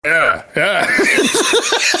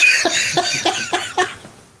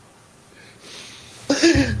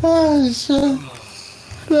Oh, so...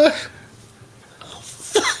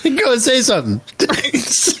 Go and say something.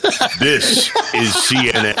 This is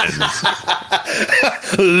CNN.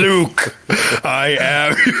 Luke, I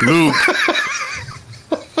am Luke.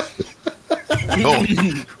 No.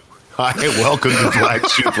 Hi, welcome to Black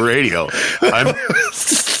Sheep Radio. I'm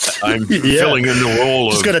filling in the role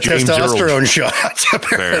of just got a James testosterone Earl. shot.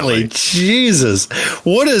 Apparently, Jesus,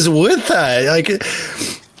 what is with that? Like, it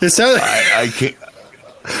sounds.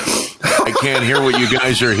 I can't hear what you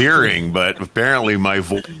guys are hearing, but apparently my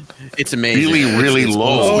voice it's amazing. Really it's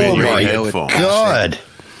low in your my headphones. God,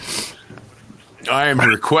 I am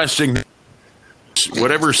requesting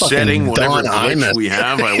whatever setting, whatever glitch we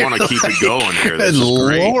have. I want to keep it going here. This good is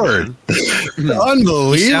great, Lord, man.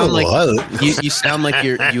 unbelievable! You sound like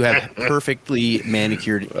you have perfectly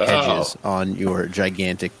manicured hedges on your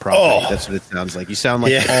gigantic property. That's what it sounds like. You sound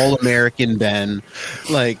like all American Ben.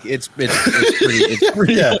 Like it's pretty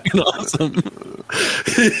fucking awesome.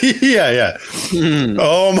 Yeah.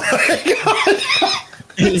 Oh my God.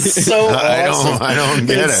 It's so awesome. I don't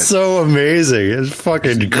get it. It's so amazing. It's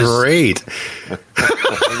fucking great.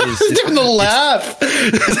 It's doing the laugh.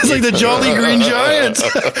 It's like the Jolly Green Giant.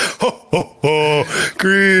 Ho, ho, ho.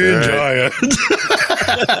 Green Giant.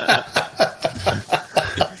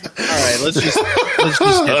 All right, let's just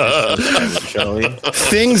get this shall we?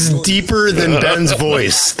 Things deeper than Ben's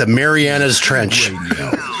voice. The Marianas Trench.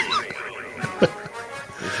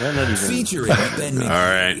 Featuring Ben McGee. All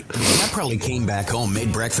right. I probably came back home,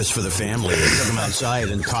 made breakfast for the family, took them outside,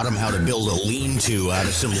 and taught them how to build a lean-to out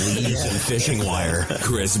of some leaves and fishing wire.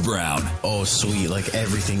 Chris Brown. Oh, sweet. Like,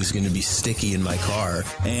 everything's going to be sticky in my car.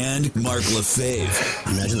 And Mark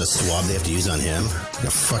Lefebvre. Imagine the swab they have to use on him. Like a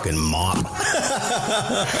fucking mop.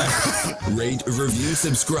 Rate, review,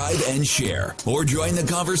 subscribe, and share. Or join the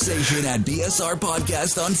conversation at BSR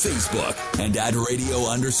Podcast on Facebook and at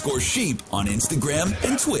radio_sheep on Instagram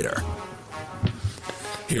and Twitter.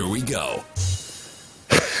 Here we go.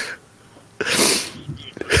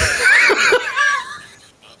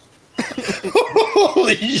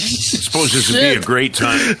 Holy shit. I suppose this would be a great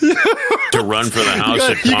time to run for the House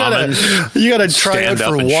of Commons. You gotta try out stand for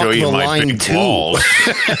up and Walk show you the my Line big 2. balls.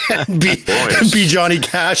 be Johnny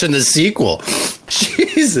Cash in the sequel.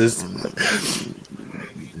 Jesus.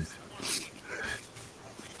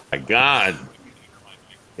 My God.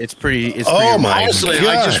 It's pretty. Oh my Honestly,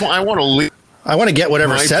 God. I want to leave. I want to get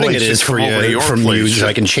whatever My setting it place is is for come over to you your from you, place. so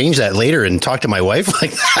I can change that later and talk to my wife like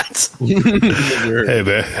that. Hey,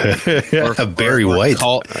 man. Barry White.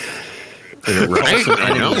 Call Right? some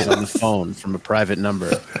I know. enemies on the phone from a private number.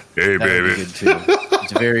 Hey, That would be baby. good too.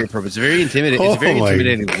 It's very appropriate. It's very intimidating. It's a very Oh, my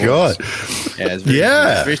intimidating God. voice. Yeah, it's very,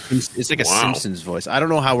 Yeah. it's like a Wow. Simpsons voice. I don't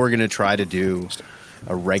know how we're gonna try to do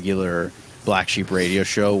a regular Black Sheep radio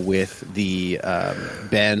show with the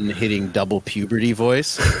Ben hitting double puberty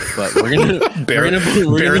voice, but we're gonna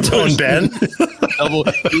Baritone Ben. double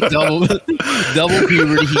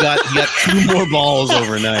puberty. He got 2 more balls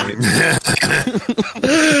overnight.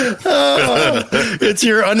 It's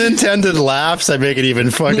your unintended laughs that make it even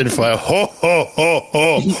fucking fun. Ho, ho, ho,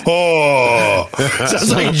 ho, ho.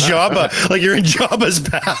 Sounds like Jabba, like you're in Jabba's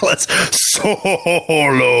palace.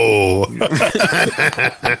 Solo.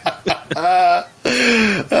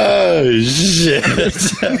 Oh, shit.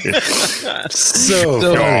 So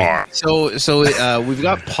we've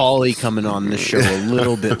got Paulie coming on the show a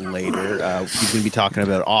little bit later. He's going to be talking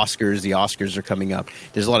about Oscars. The Oscars are coming up.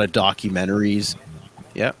 There's a lot of documentaries.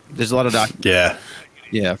 Yeah, there's a lot of Yeah.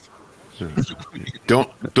 Yeah. Don't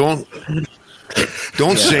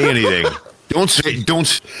say anything.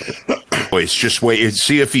 Don't. Voice. Just wait and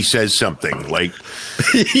see if he says something. Like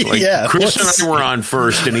Yeah. Chris and I were on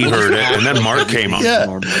first, and he heard it, and then Mark came on. Yeah.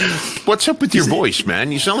 What's up with your voice,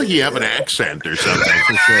 man? You sound like you have an accent or something.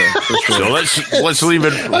 For sure. So let's leave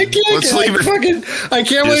it. I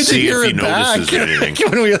can't wait to see hear if he it back notices anything.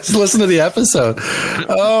 when we listen to the episode.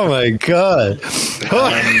 Oh my God!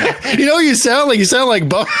 You know what you sound like? You sound like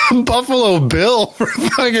Buffalo Bill from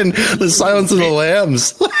fucking The Silence of the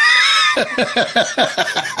Lambs.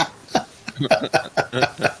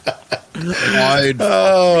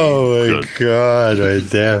 Oh my God! Right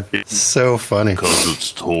there, so funny. Because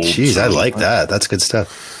it's told. Jeez, I like that. That's good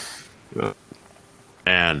stuff.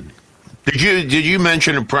 And did you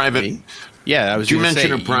mention a private? Yeah, I was. Did you gonna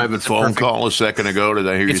mention say, a private phone call a second ago? Did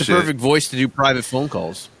I hear you It's a say? perfect voice to do private phone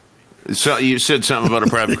calls. So you said something about a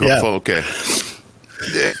private call. Yeah. Okay.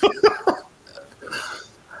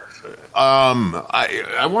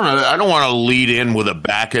 I don't want to lead in with a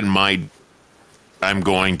back in my. I'm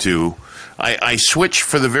going to. I switched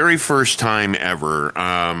for the very first time ever.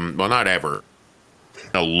 Well, not ever.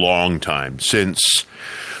 A long time. Since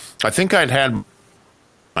I think I'd had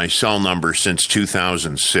my cell number since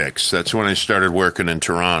 2006. That's when I started working in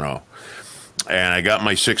Toronto. And I got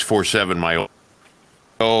my 647,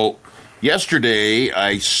 So yesterday,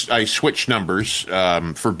 I switched numbers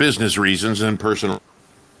for business reasons and personal,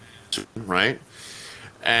 right?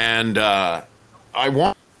 And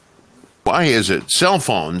why is it? Cell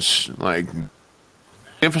phones, like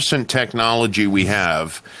magnificent technology we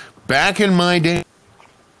have. Back in my day,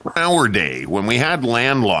 our day, when we had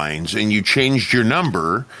landlines and you changed your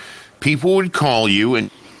number, people would call you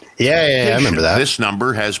and I remember that. This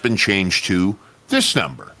number has been changed to this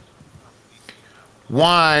number.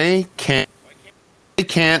 Why can't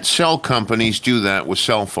cell companies do that with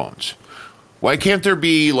cell phones? Why can't there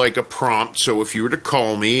be like a prompt so if you were to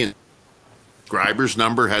call me and subscriber's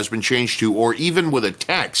number has been changed to, or even with a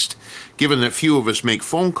text, given that few of us make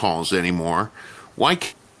phone calls anymore, why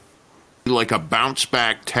can't like a bounce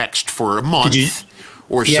back text for a month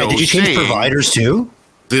or so? Did you change providers too?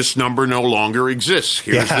 This number no longer exists.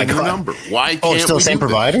 Here's the new number. Why can't it's still the same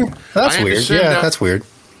provider? That's weird. Yeah, that's weird.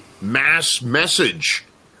 Mass message.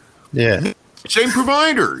 Yeah. Same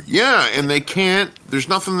provider. Yeah, and they can't. There's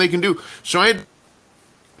nothing they can do. So I had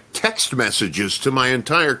text messages to my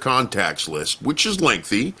entire contacts list, which is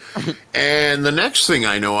lengthy. And the next thing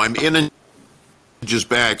I know, I'm in a just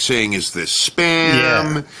back saying, is this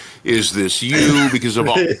spam? Yeah. Is this you? Because of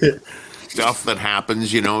all stuff that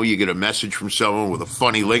happens, you know, you get a message from someone with a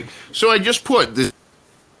funny link. So I just put this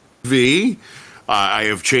I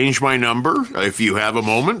have changed my number. If you have a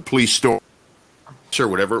moment, please store or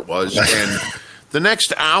whatever it was. And the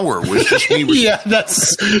next hour was just me.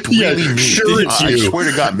 That's really me. Sure, it's you. I swear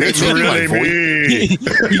to God, it's really me. He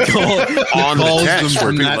calls them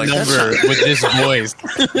from that like, number with this voice.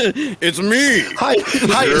 It's me. Hi,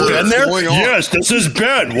 is Ben there? Yes, this is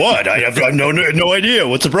Ben. What? I have no idea.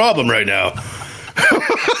 What's the problem right now?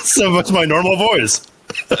 So that's my normal voice.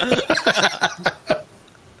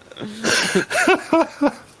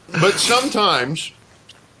 But sometimes,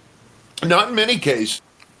 not in many cases.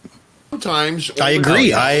 Sometimes I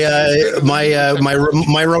agree. My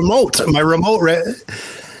remote from my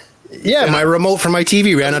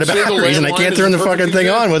TV ran out of batteries, and I can't turn the fucking thing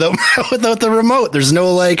on without the remote. There's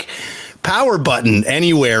no like power button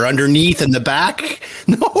anywhere underneath in the back.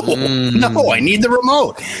 No, I need the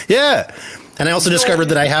remote. Yeah. And I also discovered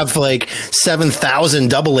that I have like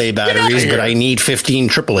 7,000 AA batteries, but I need 15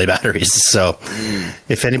 AAA batteries. So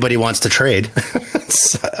if anybody wants to trade,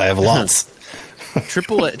 I have lots.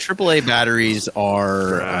 AAA batteries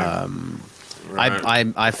are.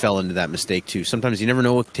 I fell into that mistake too. Sometimes you never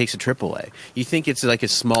know what takes a AAA. You think it's like a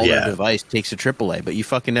smaller device takes a AAA, but you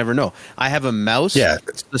fucking never know. I have a mouse. Yeah.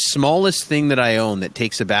 It's the smallest thing that I own that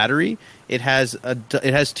takes a battery. It has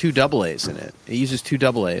two AA's in it. It uses two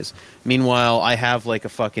AA's. Meanwhile, I have like a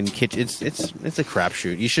fucking kitchen. It's a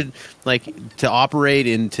crapshoot. You should like to operate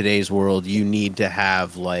in today's world. You need to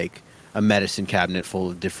have like a medicine cabinet full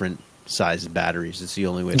of different sized batteries. It's the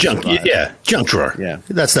only way. Junk drawer. Yeah,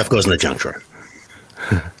 that stuff goes in the junk drawer.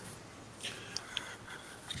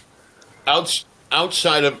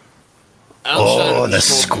 Outside of the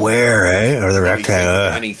square, or the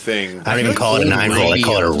rectangle. Anything. I don't even call it a 9-volt. I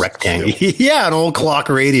call it a rectangle. Yeah, an old clock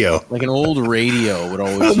radio. Like an old radio would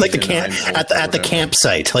always like at the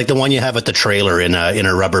campsite, like the one you have at the trailer in a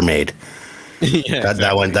Rubbermaid. Yeah,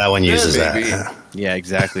 that one uses that. Yeah,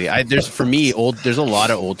 exactly. There's a lot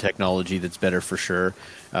of old technology that's better for sure.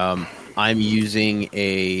 I'm using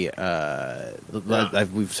we've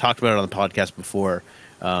talked about it on the podcast before,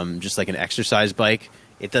 just like an exercise bike.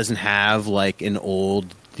 It doesn't have like an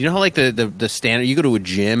old, you know how like the standard, you go to a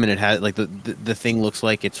gym and it has like the thing looks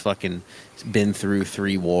like it's fucking been through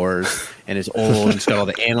 3 wars and it's old and it's got all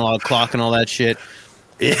the analog clock and all that shit.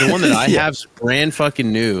 The one that I have is brand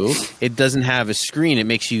fucking new. It doesn't have a screen. It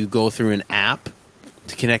makes you go through an app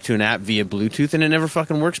to connect to an app via Bluetooth, and it never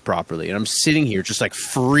fucking works properly. And I'm sitting here just like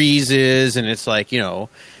freezes, and it's like, you know,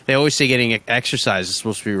 they always say getting exercise is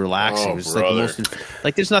supposed to be relaxing. It's like the most,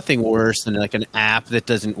 like there's nothing worse than like an app that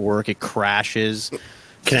doesn't work. It crashes.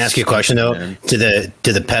 Can I ask you a question though? Do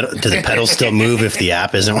the pedals still move if the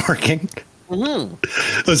app isn't working? Mm-hmm.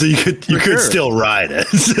 Oh, so you could still ride it.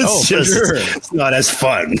 It's not as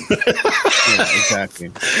fun. Yeah,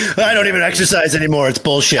 exactly. I don't even exercise anymore. It's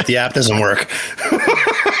bullshit. The app doesn't work.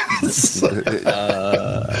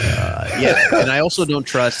 Yeah, and I also don't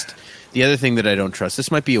trust. The other thing that I don't trust.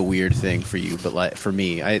 This might be a weird thing for you, but like for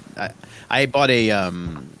me, I bought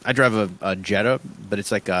I drive a Jetta, but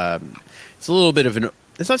it's like it's a little bit of an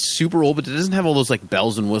it's not super old, but it doesn't have all those like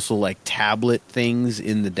bells and whistle like tablet things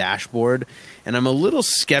in the dashboard. And I'm a little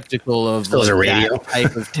skeptical of Those are radio that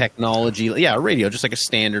type of technology. Yeah, a radio, just like a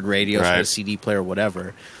standard radio, Right. so a CD player,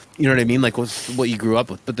 whatever. You know what I mean? Like what you grew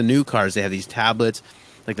up with. But the new cars, they have these tablets.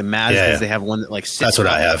 Like the Mazdas, Yeah. they have one that like sits That's what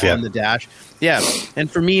I have, on the dash. Yeah,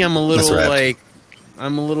 and for me, I'm a little what I have. like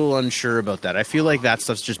I'm a little unsure about that. I feel like that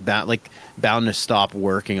stuff's just bound to stop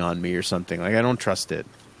working on me or something. Like I don't trust it.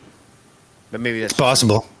 But maybe that's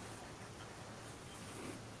Possible.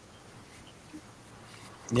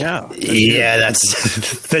 Yeah. Yeah,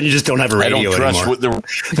 that's then you just don't have a I radio don't trust anymore. what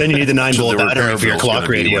the Then you need the 9-volt the battery repair for your bill's clock gonna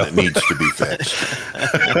be radio. when it needs to be fixed.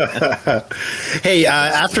 Hey,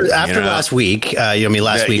 after know? last week,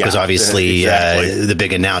 last week was yeah, obviously exactly. the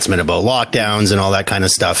big announcement about lockdowns and all that kind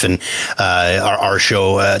of stuff, and our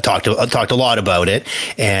show talked a lot about it,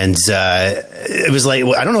 and it was like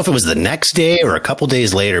I don't know if it was the next day or a couple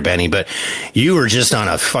days later, Benny, but you were just on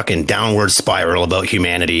a fucking downward spiral about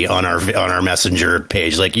humanity on our messenger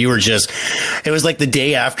page. Like you were just, it was like the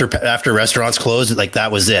day after restaurants closed. Like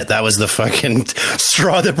that was it. That was the fucking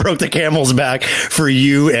straw that broke the camel's back for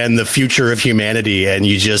you and the future of humanity. And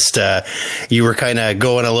you just, you were kind of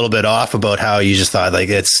going a little bit off about how you just thought like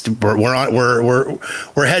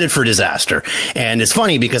we're headed for disaster. And it's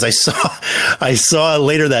funny because I saw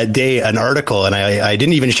later that day an article, and I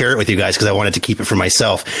didn't even share it with you guys because I wanted to keep it for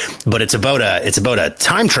myself. But it's about a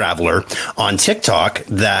time traveler on TikTok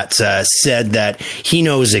that said that he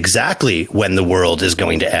knows exactly when the world is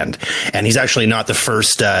going to end, and he's actually not the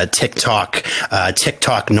first TikTok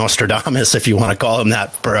Nostradamus, if you want to call him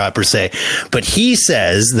that per se. But he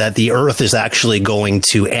says that the Earth is actually going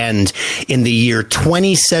to end in the year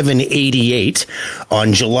 2788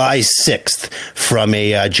 on July 6th from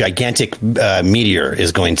a gigantic meteor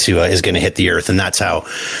is going to hit the Earth, and that's how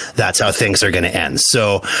things are going to end.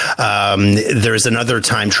 So there's another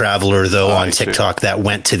time traveler though on TikTok that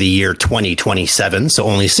went to the year 2027, so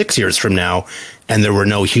only 6 years from now, and there were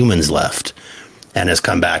no humans left, and has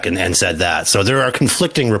come back and said that. So there are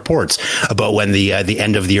conflicting reports about when the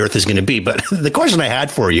end of the Earth is going to be. But the question I had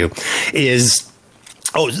for you is,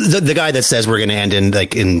 the guy that says we're going to end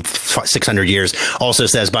in 600 years also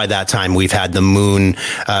says by that time we've had the moon,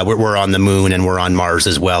 we're on the moon, and we're on Mars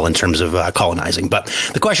as well in terms of colonizing. But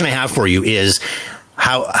the question I have for you is,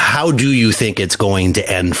 how do you think it's going to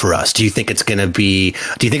end for us? Do you think it's going to be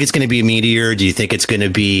a meteor? Do you think it's going to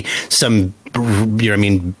be some,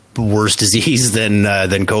 worse disease than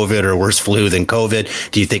COVID, or worse flu than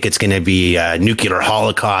COVID? Do you think it's going to be a nuclear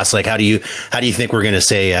holocaust? Like, how do you think we're going to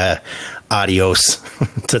say adios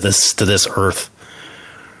to this Earth?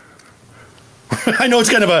 I know it's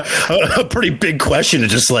kind of a pretty big question to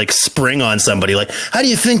just like spring on somebody. Like, how do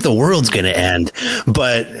you think the world's going to end?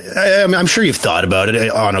 But I'm sure you've thought about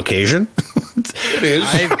it on occasion. It is.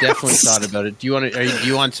 I've definitely thought about it. Do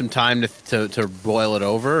you want some time to boil it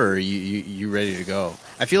over, or are you ready to go?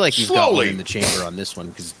 I feel like you've got one in the chamber on this one,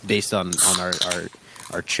 because based on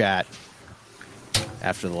our chat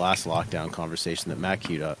after the last lockdown conversation that Mark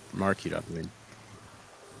queued up. I mean.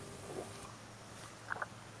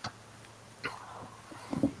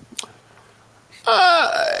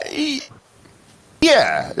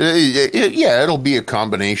 It'll be a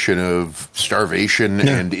combination of starvation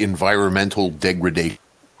and environmental degradation.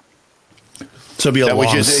 So it'll be a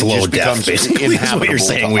long, slow death, basically. Is what you're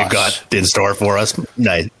saying we've got in store for us.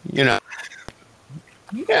 Nice. Not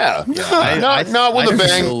with a I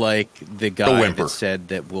bang. feel like the guy that said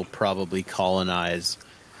that we'll probably colonize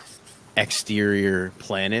exterior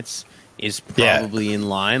planets is probably in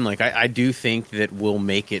line. Like, I do think that we'll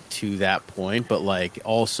make it to that point, but like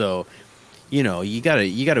also, you gotta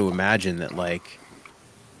imagine that like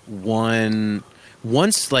once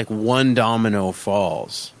one domino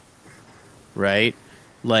falls, right?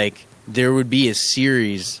 Like there would be a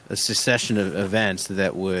succession of events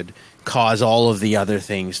that would cause all of the other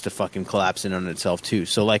things to fucking collapse in on itself too.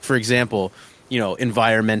 So like, for example,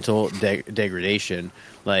 environmental degradation,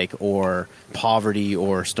 like, or poverty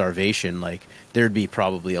or starvation, like there'd be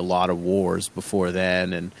probably a lot of wars before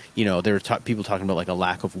then. And, there were people talking about like a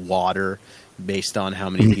lack of water based on how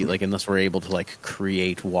many people, like, unless we're able to like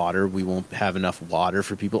create water, we won't have enough water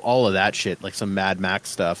for people, all of that shit, like some Mad Max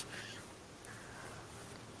stuff.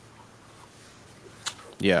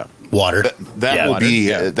 Yeah. Water.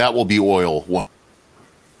 That will be oil.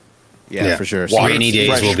 Yeah, for sure. Rainy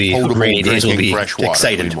days will be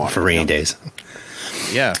excited for rainy days.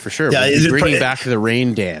 Yeah, for sure. Yeah, we'll bring back the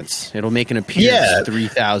rain dance. It'll make an appearance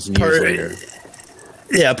 3,000 years later.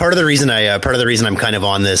 Yeah, part of the reason I'm kind of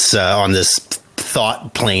on this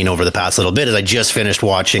thought plane over the past little bit is I just finished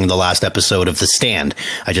watching the last episode of The Stand.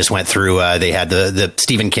 I just went through. They had the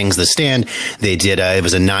Stephen King's The Stand. They did. It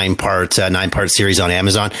was a 9-part series on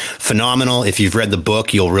Amazon. Phenomenal. If you've read the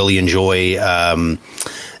book, you'll really enjoy.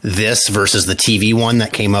 This versus the TV one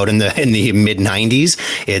that came out in the mid 90s.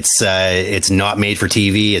 It's not made for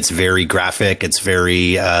TV. It's very graphic. It's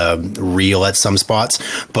very real at some spots.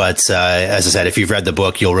 But as I said, if you've read the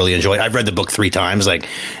book, you'll really enjoy it. I've read the book 3 times. Like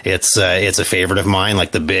it's a favorite of mine.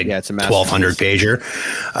 Like the big 1,200 pager.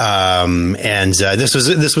 And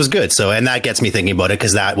this was good. So and that gets me thinking about it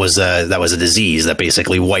because that was a disease that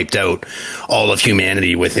basically wiped out all of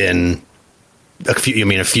humanity within a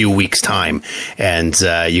few weeks time, and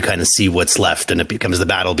you kind of see what's left, and it becomes the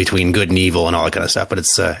battle between good and evil and all that kind of stuff. But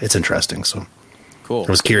it's interesting. So cool. I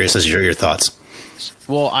was curious as to your thoughts.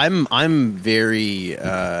 Well, I'm very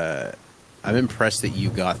I'm impressed that you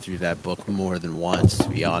got through that book more than once. To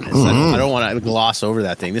be honest, I don't want to gloss over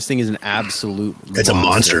that thing. This thing is an absolute. It's a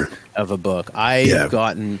monster of a book. I've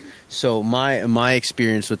gotten. So my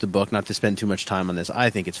experience with the book, not to spend too much time on this, I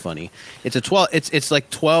think it's funny. It's it's like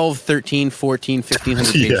 12, 13, 14,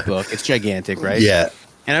 1500 page book. It's gigantic, right? Yeah.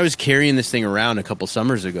 And I was carrying this thing around a couple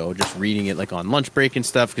summers ago, just reading it like on lunch break and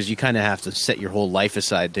stuff, because you kind of have to set your whole life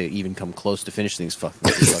aside to even come close to finish things.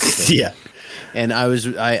 Yeah. And I was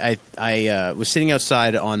sitting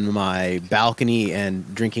outside on my balcony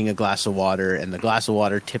and drinking a glass of water, and the glass of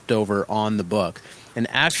water tipped over on the book. And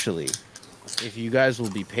actually, if you guys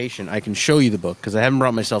will be patient, I can show you the book because I haven't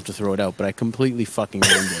brought myself to throw it out, but I completely fucking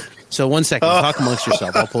ruined it. So 1 second, talk amongst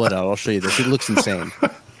yourself. I'll pull it out. I'll show you this. It looks insane.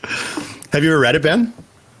 Have you ever read it, Ben?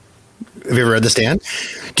 Have you ever read The Stand?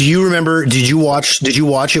 Do you remember? Did you watch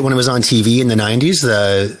it when it was on TV in the 90s?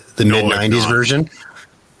 The mid 90s version.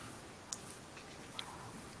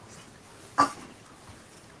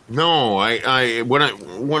 No, when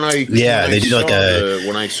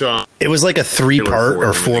I saw it was like a 3-part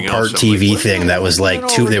or 4-part TV thing that was like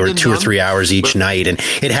they were 2 or 3 hours each night, and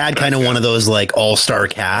it had kind of one of those like all-star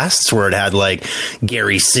casts where it had like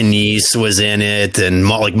Gary Sinise was in it, and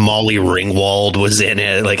like Molly Ringwald was in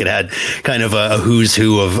it. Like it had kind of a who's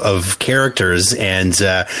who of characters, and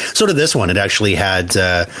so did this one. It actually had.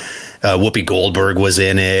 Whoopi Goldberg was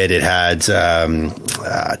in it. It had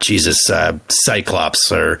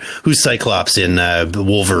Cyclops, or who's Cyclops in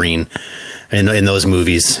Wolverine, in those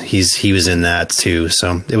movies. He was in that too.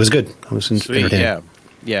 So it was good. It was entertaining.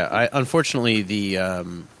 Yeah. Unfortunately,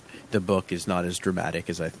 the book is not as dramatic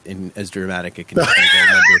as dramatic a condition as I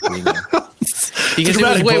remember it being. Because it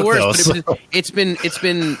was way worse. But it's been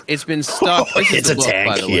stopped. It's a tank.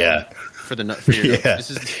 By the way. Yeah. For your this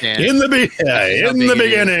is The Stand. In the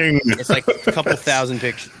beginning. It's like a couple thousand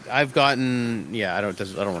pictures. I've gotten. I don't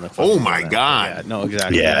want to. Oh my god! Yeah, no,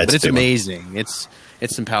 exactly. Yeah, but it's amazing. It's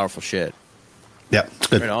some powerful shit. Yeah, it's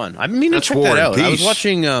good. Right on. I mean, check that out. I was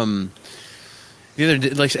watching the other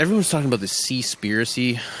day, like everyone's talking about the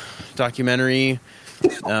Seaspiracy documentary.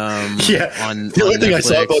 On the only thing I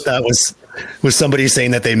saw about that was somebody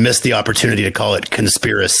saying that they missed the opportunity to call it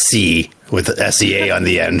Conspiracy with SEA on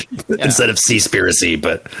the end instead of Seaspiracy.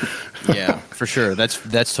 But yeah, for sure, that's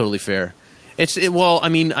totally fair. Well, I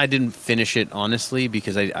mean, I didn't finish it honestly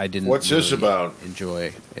because I didn't. What's really this about?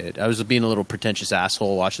 Enjoy it. I was being a little pretentious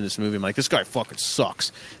asshole watching this movie. I'm like, this guy fucking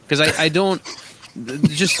sucks because I don't.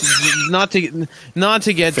 Just not to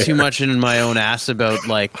get too much in my own ass about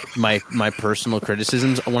like my personal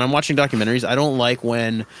criticisms. When I'm watching documentaries, I don't like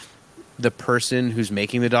when the person who's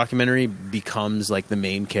making the documentary becomes like the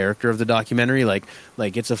main character of the documentary. Like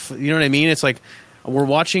it's you know what I mean? It's like we're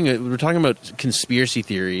talking about conspiracy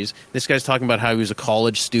theories. This guy's talking about how he was a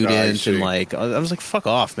college student and like I was like, fuck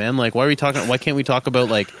off, man. Like why can't we talk about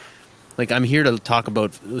like I'm here to talk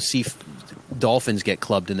about dolphins get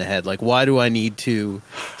clubbed in the head. Like, why do I need to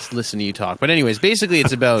listen to you talk? But anyways, basically,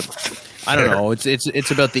 it's about I don't know.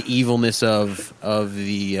 It's about the evilness of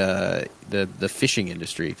the fishing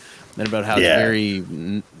industry, and about how it's very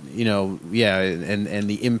and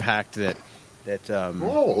the impact that.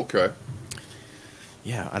 Okay.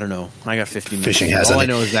 Yeah, I don't know. I got 15 minutes. Fishing has. All I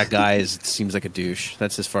know is that guy seems like a douche.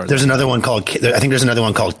 That's as far as. There's another one called. I think there's another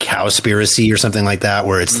one called Cowspiracy or something like that,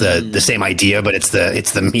 where it's the same idea, but it's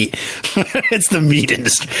the meat. It's the meat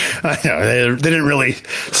industry. I know they didn't really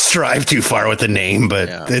strive too far with the name, but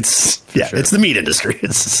it's the meat industry.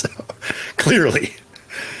 It's clearly.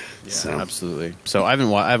 Yeah, so. Absolutely. So I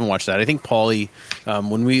haven't watched that. I think Paulie,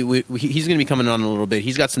 when he's going to be coming on a little bit.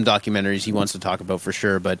 He's got some documentaries he wants to talk about for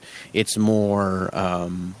sure, but it's more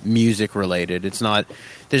music related. It's not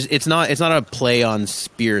a play on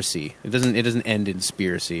spiracy. It doesn't end in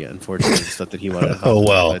spiracy. Unfortunately, it's stuff that he wanted to talk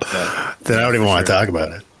about. But, then I don't even want to talk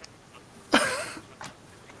about it.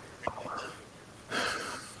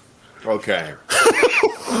 Okay.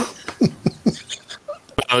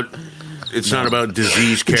 It's not about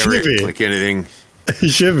disease carrying like anything. It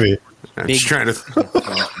should be. I'm just trying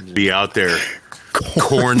to be out there.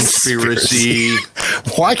 Cornspiracy.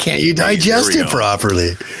 Why can't you digest it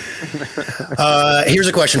properly? Here's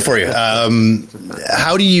a question for you.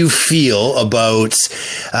 How do you feel about?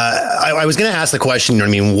 I was going to ask the question. You know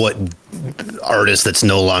what I mean? What artist that's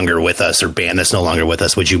no longer with us or band that's no longer with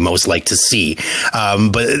us would you most like to see?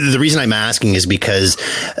 But the reason I'm asking is because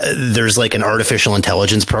there's like an artificial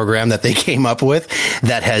intelligence program that they came up with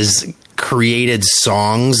that has created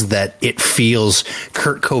songs that it feels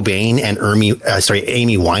Kurt Cobain and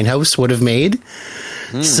Amy Winehouse would have made.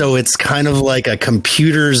 So it's kind of like a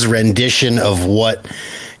computer's rendition of what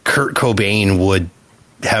Kurt Cobain would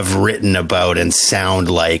have written about and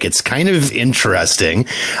sound like. It's kind of interesting.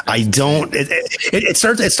 It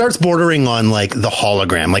starts bordering on like the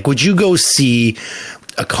hologram. Like, would you go see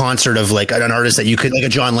a concert of like an artist that you could, like a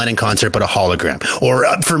John Lennon concert, but a hologram? Or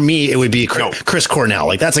for me, it would be Chris Cornell.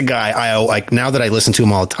 Like, that's a guy I like, now that I listen to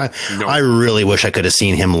him all the time. I really wish I could have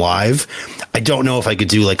seen him live. I don't know if I could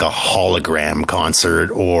do like a hologram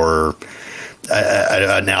concert or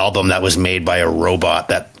an album that was made by a robot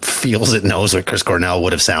that feels it knows what Chris Cornell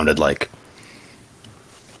would have sounded like.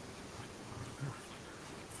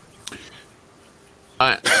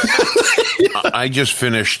 I just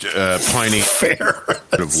finished planning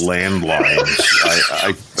of landlines.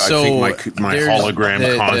 I think my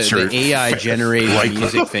hologram concert, the AI generated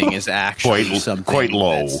music thing is actually something quite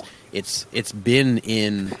low. It's been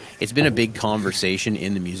a big conversation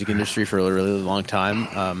in the music industry for a really long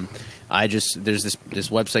time. There's this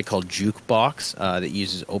website called Jukebox that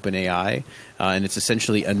uses OpenAI, and it's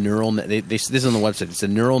essentially a neural net. This is on the website. It's a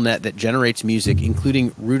neural net that generates music,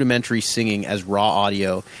 including rudimentary singing as raw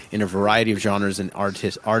audio in a variety of genres and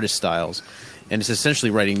artist styles. And it's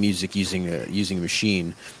essentially writing music using a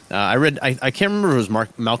machine. I can't remember if it was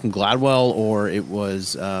Malcolm Gladwell or it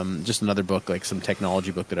was just another book, like some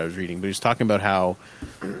technology book that I was reading. But he was talking about how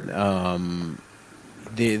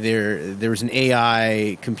there was an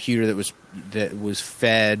AI computer that was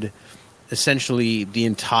fed essentially the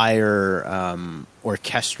entire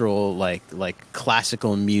orchestral like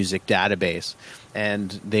classical music database,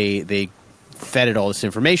 and they fed it all this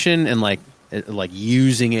information and like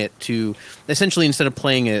using it to essentially, instead of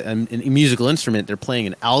playing a musical instrument, they're playing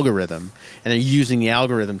an algorithm, and they're using the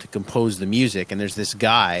algorithm to compose the music. And there's this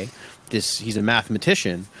guy, he's a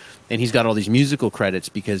mathematician, and he's got all these musical credits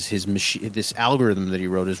because this algorithm that he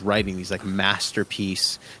wrote is writing these like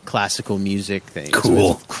masterpiece classical music things.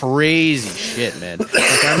 Cool. It's crazy shit, man. Like,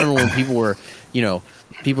 I remember when people were,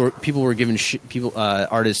 people were giving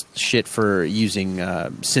artists shit for using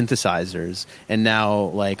synthesizers, and now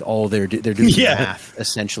like all they're doing math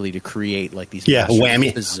essentially to create like these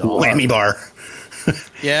whammy bar.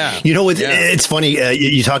 Yeah, it's funny.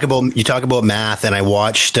 You talk about math, and I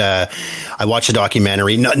watched a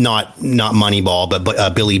documentary, not Moneyball,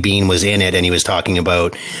 but Billy Beane was in it, and he was talking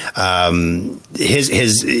about his.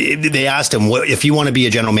 They asked him, if you want to be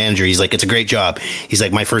a general manager, he's like, it's a great job. He's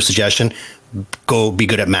like, my first suggestion, go be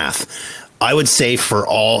good at math. I would say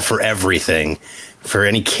for everything. For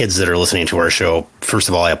any kids that are listening to our show, first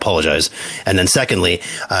of all, I apologize, and then secondly,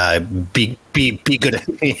 be good at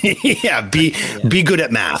be good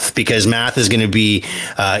at math, because math is going to be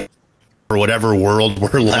for whatever world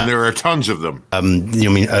we're living. And there are tons of them.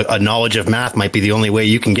 A knowledge of math might be the only way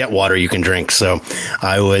you can get water you can drink. So,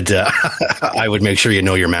 I would make sure you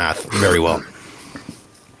know your math very well.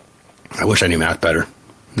 I wish I knew math better.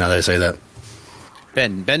 Now that I say that,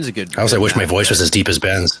 Ben's a good. I wish my voice was as deep as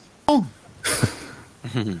Ben's. Oh.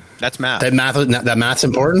 That's math. That math's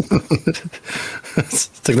important.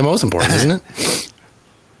 It's like the most important, isn't it?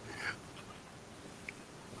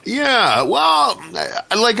 Yeah. Well,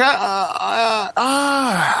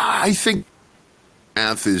 I think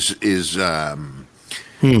math is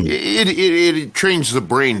it trains the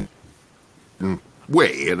brain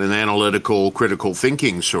way in an analytical, critical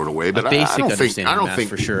thinking sort of way. But I don't think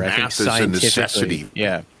for sure. Math I think is a necessity.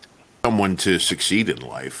 Yeah. Someone to succeed in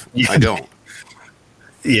life. I don't.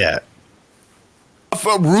 Yeah. A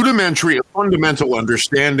fundamental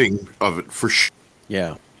understanding of it for sure.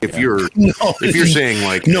 Yeah. If you're saying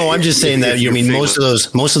like I'm just saying that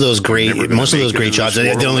most of those great jobs.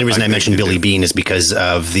 The only reason I mentioned Billy Beane is because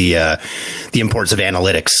of the importance of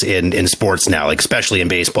analytics in sports now, like especially in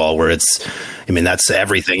baseball, where that's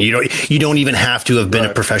everything. You don't even have to have been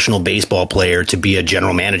a professional baseball player to be a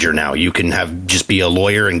general manager now. You can just be a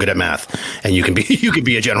lawyer and good at math, and you can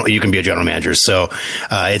be a general manager. So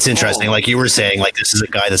it's interesting, like you were saying, like this is a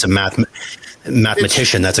guy that's a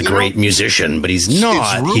mathematician. That's a great musician, but he's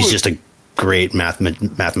not. He's just a great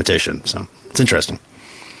mathematician. So it's interesting.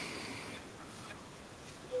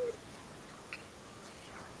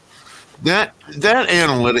 That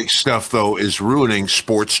analytics stuff, though, is ruining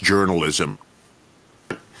sports journalism.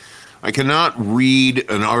 I cannot read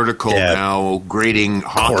an article now grading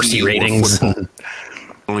hockey ratings. Or football,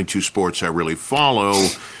 only two sports I really follow,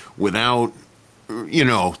 without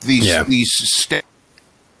these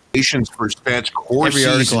stations for stats courses.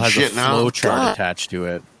 Every article has shit a flow chart attached to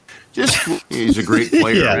it. Just he's a great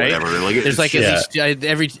player, or whatever. Like, there's like at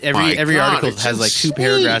least every article has like 2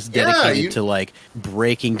 paragraphs dedicated to like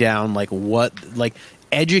breaking down like what like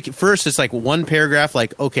first it's like 1 paragraph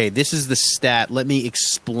like, okay, this is the stat, let me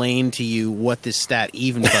explain to you what this stat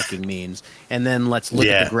even fucking means, and then let's look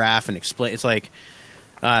at the graph and explain. It's like,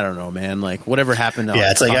 I don't know, man, like whatever happened to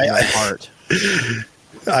it's like my heart.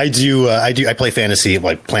 I play fantasy.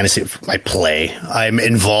 I'm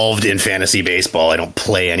involved in fantasy baseball. I don't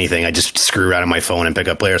play anything. I just screw around on my phone and pick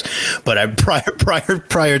up players. But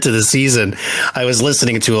prior to the season, I was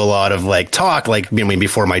listening to a lot of like talk, like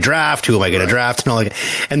before my draft, who am I going to draft, and all that.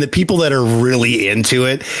 And the people that are really into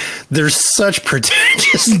it, they're such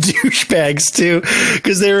pretentious douchebags too,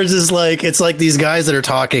 because they were just like, it's like these guys that are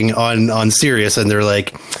talking on Sirius, and they're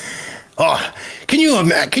like, oh, can you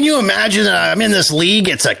imagine I'm in this league?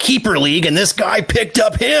 It's a keeper league, and this guy picked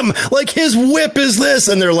up him. Like, his whip is this.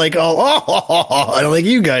 And they're like, oh. And I'm like,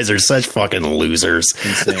 you guys are such fucking losers.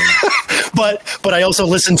 Insane. But I also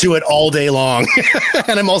listen to it all day long.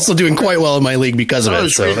 And I'm also doing quite well in my league because of it.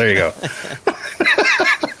 So there you go.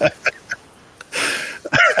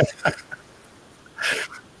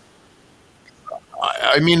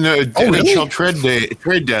 I mean, the NHL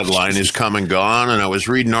trade deadline is come and gone, and I was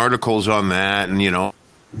reading articles on that, and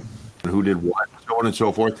who did what, so on and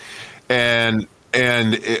so forth, and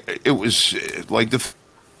it was like the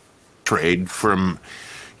trade from,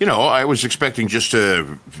 I was expecting just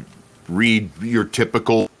to read your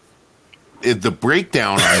typical. The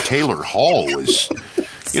breakdown on Taylor Hall was,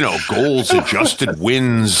 goals, adjusted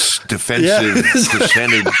wins, defensive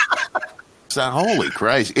percentage. Holy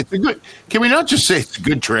Christ! It's a good. Can we not just say it's a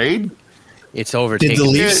good trade? It's overtaken.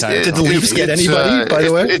 Did the Leafs get anybody? By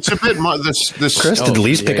the way, it's a bit. This Chris, did the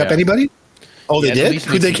Leafs pick up anybody? Oh, they did.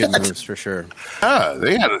 Who they get? Moves, for sure.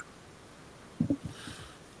 They had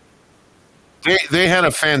they had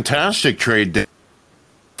a fantastic trade.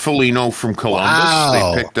 Foligno from Columbus.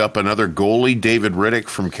 Wow. They picked up another goalie, David Riddick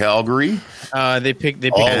from Calgary. They picked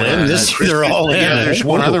all in. They're all in. Yeah, there's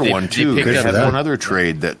one other one too. They had one other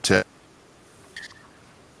trade that.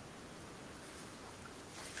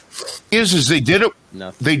 Is they did it?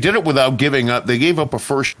 Nothing. They did it without giving up. They gave up a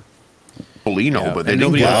first Foligno, but they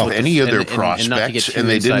didn't give up any of their prospects, and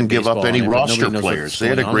they didn't give up any roster players. They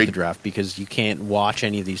had a great draft because you can't watch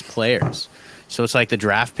any of these players. So it's like the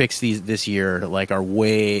draft picks this year like are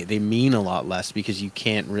they mean a lot less because you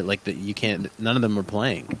can't none of them are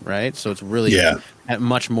playing, right? So it's really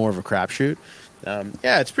much more of a crapshoot.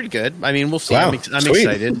 It's pretty good. I mean, we'll see. Wow. I'm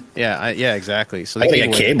excited. Yeah, exactly. So they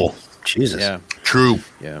get cable. Jesus. Yeah. True.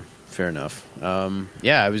 Yeah. Fair enough.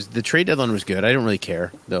 The trade deadline was good. I didn't really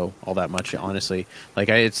care though all that much, honestly. Like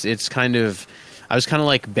it's kind of, I was kind of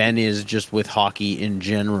like Ben is just with hockey in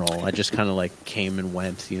general. I just kind of like came and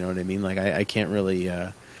went. You know what I mean? Like I can't really.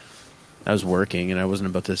 I was working and I wasn't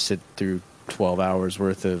about to sit through 12 hours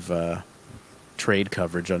worth of trade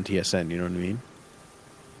coverage on TSN. You know what I mean?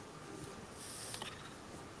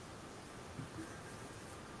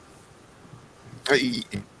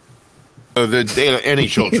 The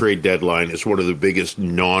NHL trade deadline is one of the biggest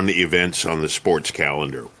non-events on the sports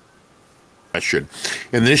calendar. And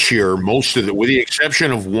this year, most of with the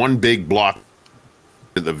exception of one big block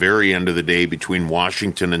at the very end of the day between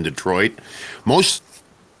Washington and Detroit, the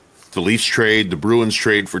Leafs trade, the Bruins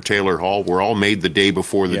trade for Taylor Hall were all made the day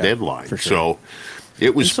before the deadline. For sure. So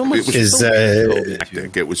it was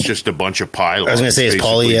hectic. It was just a bunch of pilots. I was going to say, is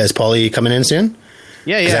Paulie coming in soon?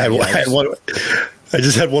 Yeah. I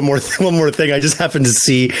just had one more thing. I just happened to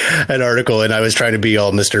see an article, and I was trying to be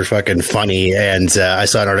all Mr. fucking funny, and I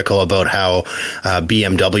saw an article about how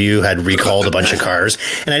BMW had recalled a bunch of cars,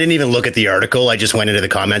 and I didn't even look at the article. I just went into the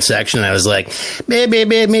comment section, and I was like, maybe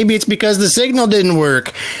it's because the signal didn't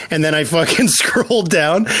work. And then I fucking scrolled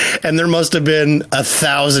down, and there must have been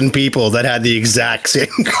 1,000 people that had the exact same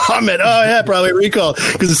comment. Oh yeah, probably recalled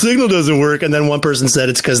because the signal doesn't work. And then one person said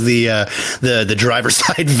it's because the driver's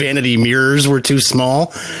side vanity mirrors were too small.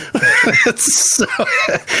 So,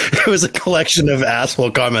 it was a collection of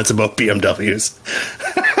asshole comments about BMWs.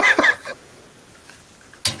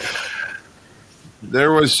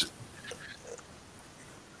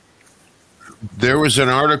 There was an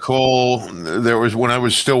article. There was when I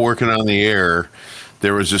was still working on the air.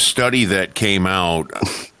 There was a study that came out.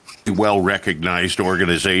 A well-recognized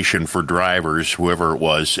organization for drivers, whoever it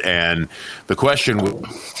was, and the question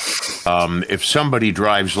was, if somebody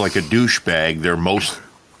drives like a douchebag, they're most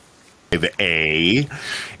A,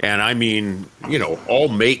 and I mean, all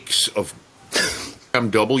makes of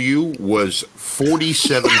BMW was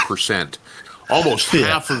 47%, almost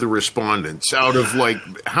half of the respondents out of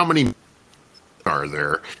how many are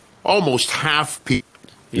there? Almost half people.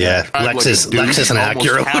 Yeah, Lexus and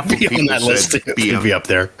Acura would be on that list. Would be up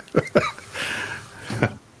there.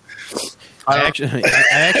 I actually heard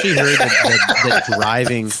that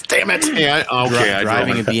driving. Damn it! Yeah, okay.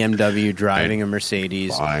 Driving a BMW, driving a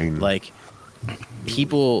Mercedes, like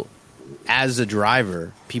people, as a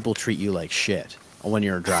driver, people treat you like shit when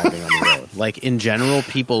you're driving on the road. Like in general,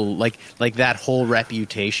 people like that whole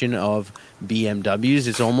reputation of BMWs.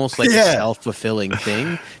 It's almost like a self-fulfilling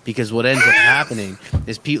thing, because what ends up happening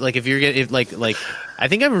is people like I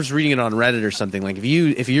think I was reading it on Reddit or something, like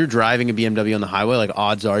if you're driving a BMW on the highway, like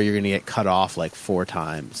odds are you're going to get cut off like 4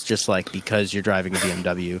 times, just like because you're driving a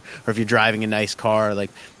BMW. Or if you're driving a nice car, like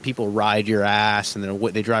people ride your ass and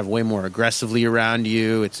they drive way more aggressively around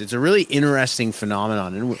you. It's a really interesting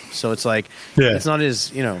phenomenon, and so it's like it's not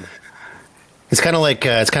as It's kind of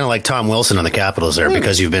like Tom Wilson on the Capitals there,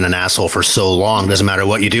 because you've been an asshole for so long. Doesn't matter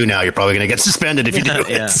what you do now, you're probably going to get suspended if you do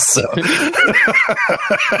it. So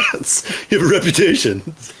you have a reputation.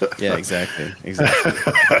 Yeah, exactly.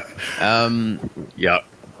 Yeah.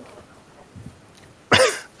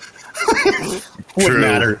 Wouldn't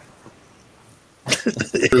matter.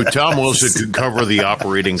 Tom Wilson could cover the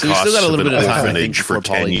operating costs still got a little of bit an of time, orphanage for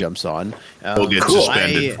before 10 Paulie years. jumps on. He'll get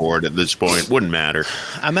suspended for it at this point. Wouldn't matter.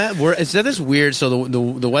 It's this weird. So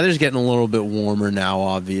the weather's getting a little bit warmer now.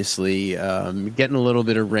 Obviously, getting a little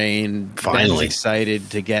bit of rain. Finally, Ben's excited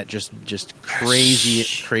to get just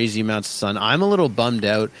crazy amounts of sun. I'm a little bummed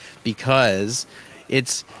out because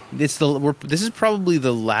this is probably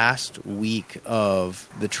the last week of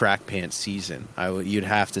the track pants season. You'd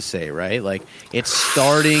have to say, right? Like it's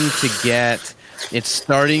starting to get.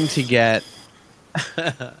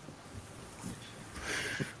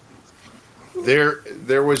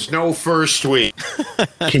 There was no first week.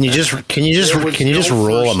 Can you just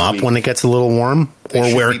roll them up when it gets a little warm,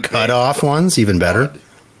 or wear cut off ones? Even better.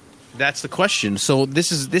 That's the question. So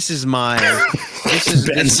this is Ben's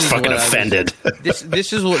fucking offended.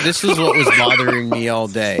 This is what was bothering me all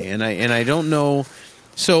day, and I don't know.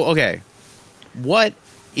 So okay, what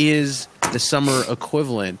is the summer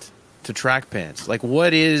equivalent to track pants? Like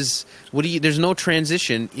there's no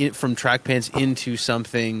transition from track pants into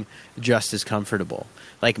something just as comfortable.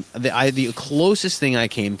 Like the closest thing I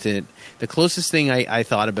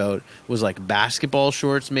thought about was like basketball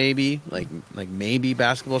shorts, maybe like maybe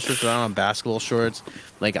basketball shorts, but I don't have basketball shorts.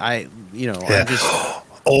 Like I'm just.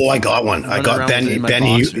 Oh, I got one. I got Benny.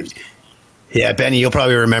 Benny, you'll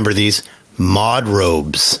probably remember these mod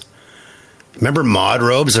robes. Remember mod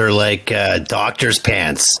robes are like doctor's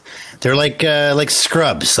pants. They're like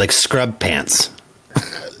scrubs, like scrub pants.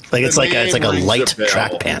 Like it's like a light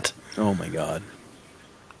track pant. Oh my god.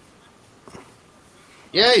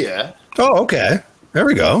 Yeah. Oh, okay. There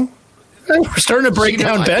we go. Hey, we're starting to break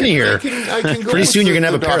down Benny here. Pretty soon you're going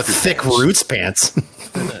to have a pair of thick Roots pants.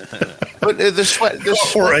 But the sweat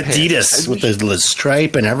or Adidas with the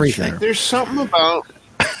stripe and everything. There's something about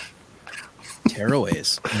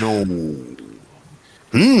tearaways. No.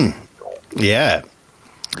 Yeah.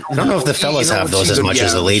 I don't know if the fellas have those as much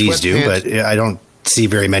as the ladies do, but I don't see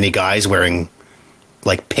very many guys wearing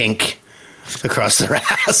like pink across their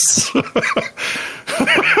ass.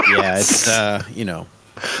 Yeah, it's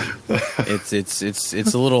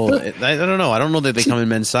it's a little. I don't know. I don't know that they come in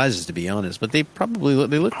men's sizes, to be honest, but they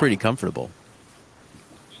look pretty comfortable.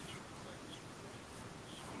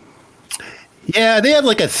 Yeah, they have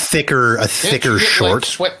like a thicker short. Like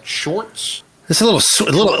sweat shorts. It's a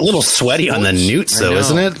little sweaty on the newts, though,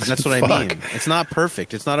 isn't it? That's what I mean. It's not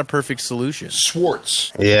perfect. It's not a perfect solution.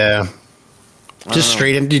 Swartz. Yeah. Just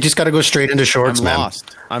straight in. You just got to go straight into shorts, I'm man.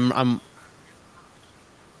 Lost. I'm.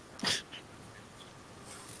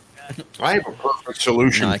 I have a perfect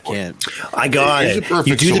solution. No, I can't. I got it.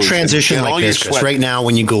 You do the transition like this, because right now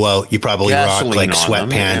when you go out, you probably rock like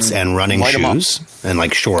sweatpants and running shoes and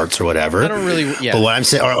like shorts or whatever. I don't really. Yeah. But what I'm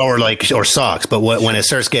saying, or socks. But when it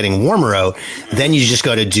starts getting warmer out, then you just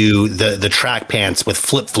got to do the track pants with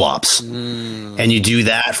flip flops, and you do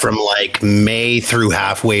that from like May through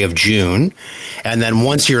halfway of June, and then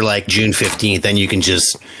once you're like June 15th, then you can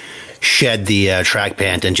just shed the track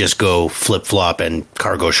pant and just go flip flop and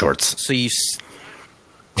cargo shorts. So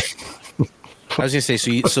I was gonna say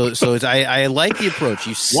so. I like the approach.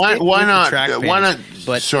 You why not? Track pants, why not?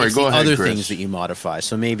 But sorry, it's go the ahead. Other Chris. things that you modify.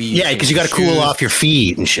 So maybe because you got to cool off your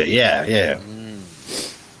feet and shit. Yeah.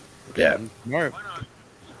 Yeah. Smart.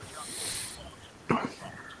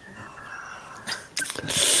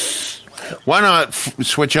 Why not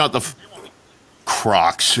switch out the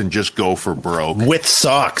Crocs and just go for broke? With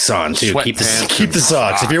socks on too. Keep Sweatpants the and socks.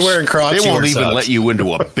 Crocs. If you're wearing Crocs, they you won't wear even socks. let you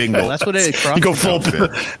into a bingo. Well, that's what it. You go full.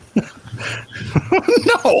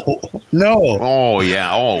 No. Oh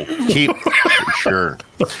yeah. Oh, keep sure,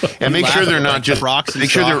 and make sure they're not just Crocs. Make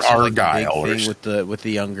sure they're Are like a Argyle. big thing with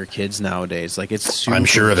the younger kids nowadays. Like it's super, I'm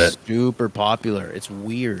sure of it. Super popular. It's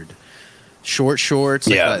weird. Short shorts.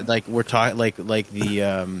 Like we're talking like the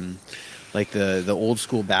old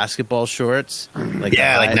school basketball shorts. Like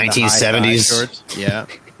like 1970s shorts. Yeah.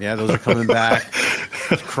 Those are coming back.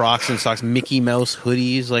 Crocs and socks. Mickey Mouse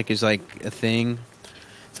hoodies is like a thing.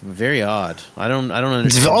 It's very odd. I don't understand.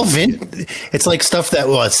 It's all it's like stuff that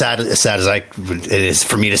as sad as it is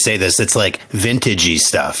for me to say this, it's like vintagey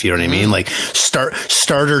stuff. You know what I mean? Like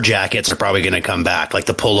starter jackets are probably going to come back, like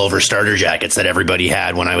the pullover starter jackets that everybody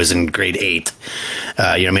had when I was in grade 8.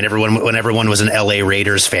 When everyone was an LA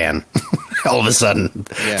Raiders fan, all of a sudden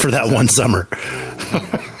for that one summer.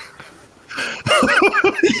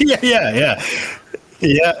 Yeah.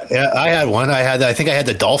 I had one. I think I had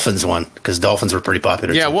the Dolphins one because Dolphins were pretty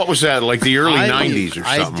popular. Yeah, too. what was that? Like the early '90s or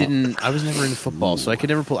something? I was never into football, so I could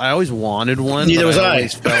never pull. I always wanted one. Neither was I.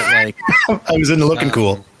 Always felt like I was into looking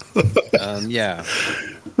cool. Yeah.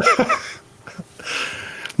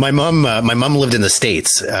 My mom lived in the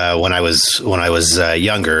States when I was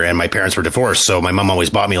younger, and my parents were divorced. So my mom always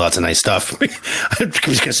bought me lots of nice stuff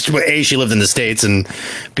because A, she lived in the States, and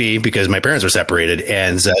B, because my parents were separated.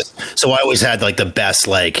 And so I always had like the best,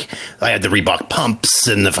 like I had the Reebok pumps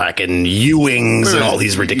and the fucking Ewings and all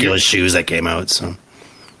these ridiculous shoes that came out. So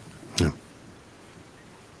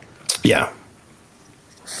yeah.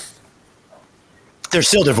 They're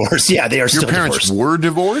still divorced. Yeah, they are still divorced. Your parents were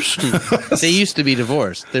divorced? They used to be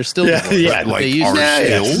divorced. They're still divorced. Yeah, Like they used are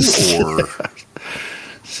to. still or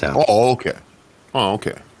So Oh,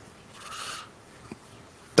 okay.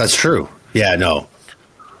 that's true. Yeah, no.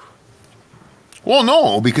 Well,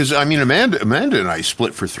 no, because I mean Amanda and I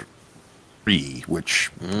split for 3, which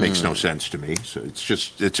makes no sense to me. So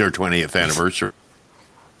it's our 20th anniversary.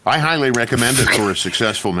 I highly recommend it for a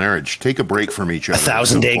successful marriage. Take a break from each other.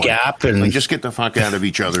 1,000-day gap and just get the fuck out of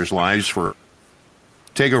each other's lives for.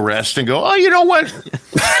 Take a rest and go. Oh, you know what?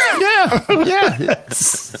 yeah.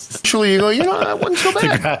 Actually, you go. You know that wasn't so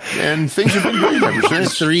bad, and things have been great ever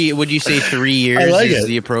since. 3? Would you say 3 years is it.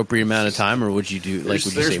 the appropriate amount of time, or would you do would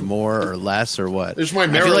you say more or less or what? There's my I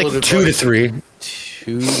feel marital like 2 to 3.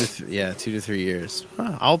 2 to 3 years.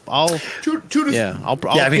 Huh, I'll Two to I'll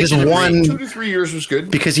because pitch it. 2 to 3 years was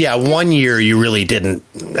good. Because 1 year you really didn't.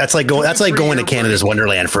 That's like going to Canada's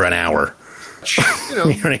Wonderland for an hour. You know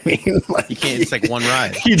what I mean? Like, You can't. It's like one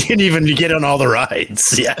ride. You didn't even get on all the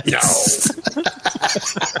rides. Yeah.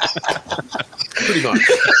 Pretty much.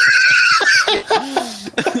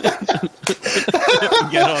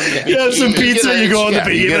 You have some pizza, you go on the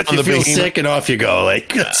you behemoth, get on you the feel behemoth. sick, and off you go.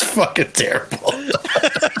 Like, that's fucking terrible.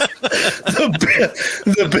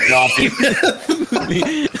 the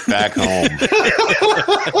Back home.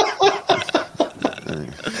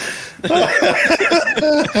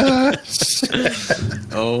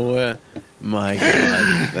 Oh my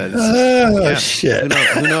god! That is, shit.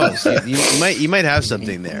 Who knows? You might have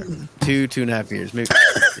something there. 2.5 years, maybe.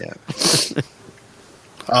 Yeah.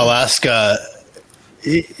 I'll ask.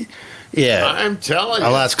 Yeah. I'm telling you.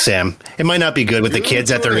 I'll ask Sam. It might not be good with the kids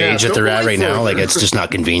at their age that they're at right now. Like, it's just not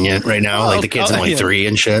convenient right now. Like, the kids are only 3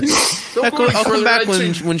 and shit. I'll come back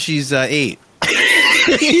when she's 8.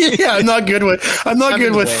 Yeah, I'm not good with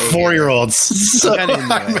 4-year-olds. So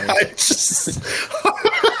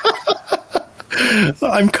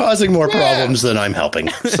I'm causing more problems than I'm helping.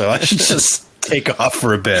 So I should just take off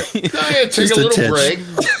for a bit. Take Just a little titch. break.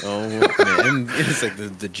 Oh man, it's like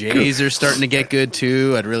the Jays are starting to get good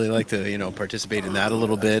too. I'd really like to participate in that a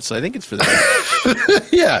little bit. So I think it's for that.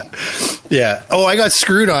 Yeah. Oh, I got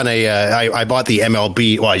screwed on I bought the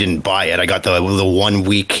MLB. Well, I didn't buy it. I got the 1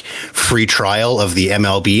 week free trial of the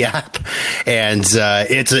MLB app, and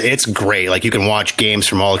it's great. Like, you can watch games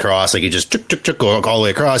from all across. Like, you just go all the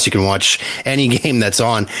way across. You can watch any game that's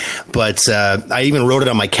on. But I even wrote it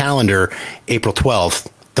on my calendar, April 12th.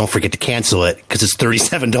 Don't forget to cancel it because it's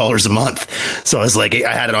 $37 a month. So I was like,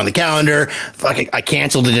 I had it on the calendar. I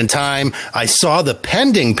canceled it in time. I saw the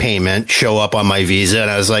pending payment show up on my Visa, and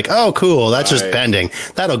I was like, oh, cool. That's just pending.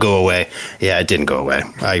 That'll go away. Yeah, it didn't go away.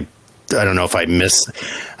 I I don't know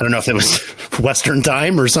if it was Western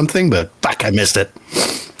time or something, but fuck, I missed it.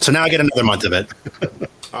 So now I get another month of it.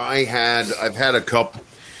 I've had a couple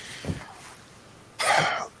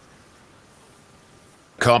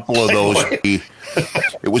of those.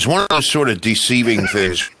 It was one of those sort of deceiving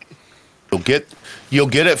things. You'll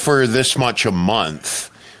get it for this much a month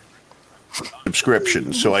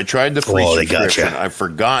subscription. So I tried the free subscription. I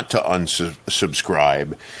forgot to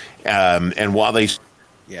unsubscribe, and while they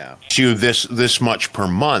you this much per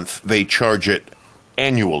month, they charge it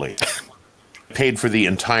annually. Paid for the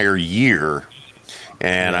entire year,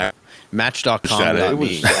 and I Match.com. It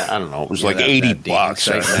was, I don't know. It was like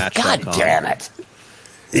 $80. God damn it!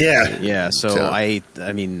 Yeah. So I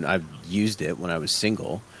mean, I've used it when I was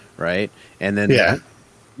single, right? And then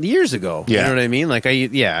years ago, you know what I mean? Like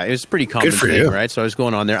it was a pretty common thing, right? So I was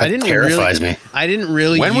going on there. That terrifies me. I didn't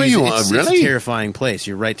really. When were you on? Really? It's a terrifying place.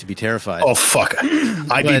 You're right to be terrified. Oh fuck!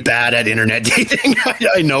 I'd be bad at internet dating.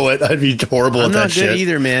 I know it. I'd be horrible at that shit. I'm not good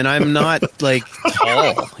either, man. I'm not like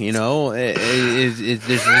tall. You know, there's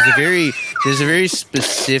a very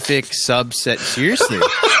specific subset. Seriously,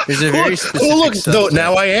 there's a very specific. Oh look! subset.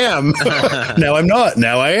 Now I am. Now I'm not.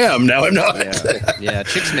 Now I am. Now I'm not. Yeah,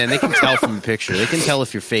 chicks, man, they can tell from the picture. They can tell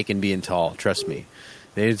if you're fake and being tall. Trust me.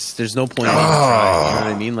 There's no point in trying. You know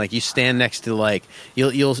what I mean? Like you stand next to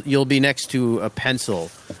you'll be next to a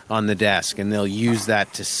pencil on the desk, and they'll use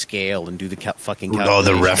that to scale and do the fucking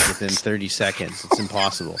calculations within 30 seconds. It's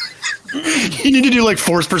impossible. You need to do like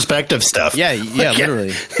forced perspective stuff. Yeah,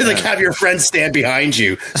 literally. Like have your friends stand behind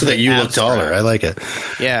you so that you look taller. I like it.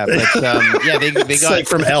 Yeah, but they it's got like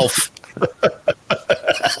from Elf.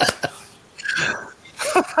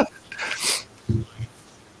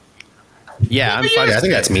 Yeah, I'm 5'6". I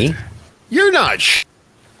think that's me. You're not.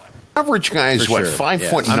 Average guy is what,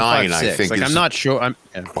 5'9", I think. Like, I'm not sure. I'm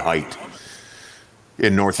height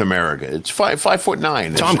in North America. It's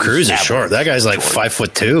 5'9". Tom Cruise is short. That guy's like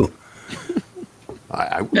 5'2".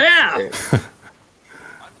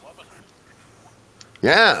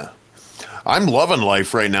 Yeah. I'm loving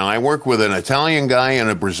life right now. I work with an Italian guy and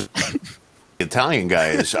a Brazilian. Italian guy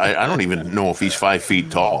is, I don't even know if he's 5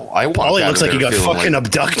 feet tall. Paulie looks like he got fucking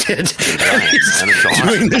abducted. He's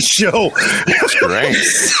doing this show. It's great.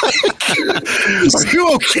 Are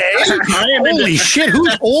you okay? Holy shit,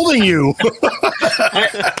 who's holding you?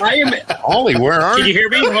 I am. Ollie, where are you? Can you hear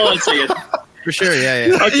me? Hold on a second. For sure,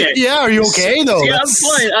 yeah. Okay. Yeah, are you okay though? Yeah, I'm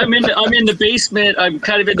fine. I'm in the basement. I'm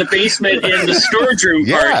kind of in the basement in the storage room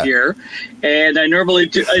part here, and I normally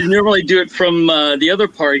do it from the other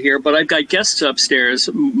part here. But I've got guests upstairs.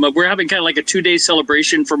 We're having kind of like a 2-day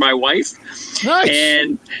celebration for my wife,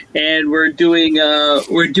 and we're doing a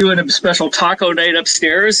special taco night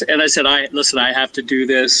upstairs. And I said, I have to do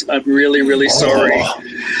this. I'm really, really sorry.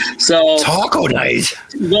 So taco night.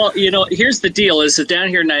 Well, here's the deal: is that down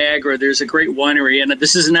here in Niagara, there's a great winery, and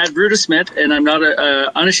this is an advertisement, and I'm not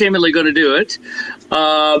unashamedly going to do it.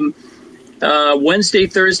 Wednesday,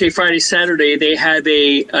 Thursday, Friday, Saturday, they have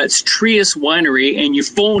it's Trius Winery, and you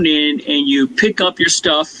phone in and you pick up your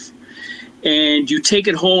stuff and you take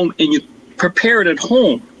it home and you prepare it at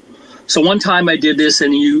home. So one time I did this,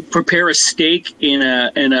 and you prepare a steak in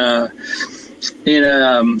a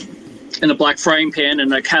black frying pan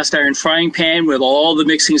and a cast iron frying pan with all the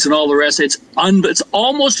mixings and all the rest. It's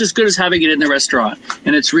almost as good as having it in the restaurant,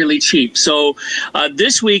 and it's really cheap. So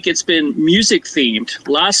this week it's been music themed.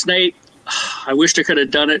 Last night, I wished I could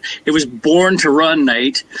have done it. It was Born to Run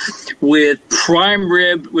night with prime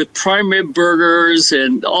rib burgers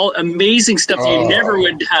and all amazing stuff you never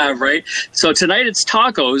would have, right? So tonight it's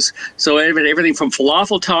tacos. So everything from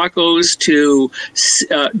falafel tacos to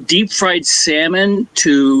deep fried salmon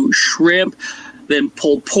to shrimp, then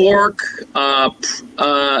pulled pork, all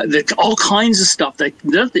kinds of stuff.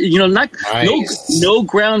 No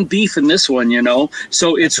ground beef in this one,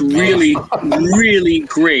 So it's really, really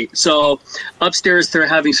great. So upstairs they're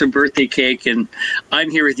having some birthday cake, and I'm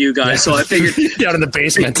here with you guys. So I figured down in the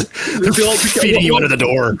basement, they're feeding you under the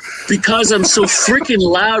door because I'm so freaking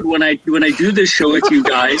loud when I do this show with you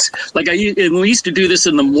guys. Like when we used to do this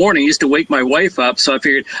in the morning, I used to wake my wife up. So I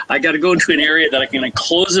figured I got to go into an area that I can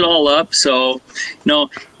close it all up. So.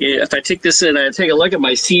 If I take this in, I take a look at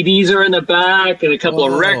my CDs are in the back and a couple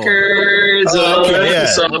of records. So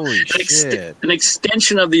an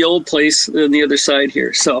extension of the old place on the other side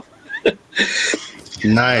here. So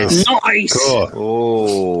nice. Cool.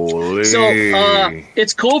 Holy. So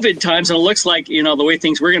it's COVID times, and it looks like the way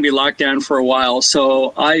things we're going to be locked down for a while.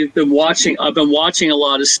 So I've been watching a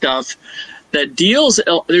lot of stuff. that deals.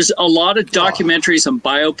 There's a lot of documentaries and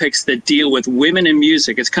biopics that deal with women in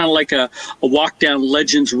music. It's kind of like a walk down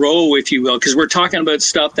Legends Row, if you will, because we're talking about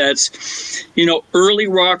stuff that's, early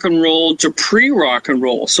rock and roll to pre-rock and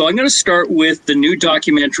roll. So I'm going to start with the new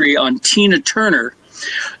documentary on Tina Turner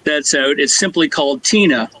that's out. It's simply called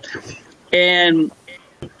Tina, and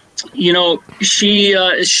she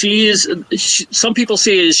is. Some people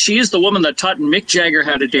say she is the woman that taught Mick Jagger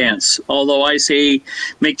how to dance. Although I say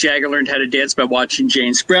Mick Jagger learned how to dance by watching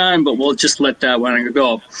James Brown, but we'll just let that one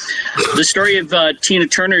go. The story of Tina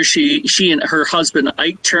Turner. She and her husband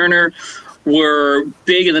Ike Turner were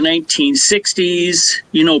big in the 1960s.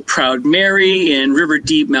 Proud Mary and River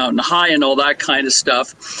Deep Mountain High and all that kind of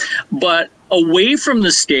stuff. But away from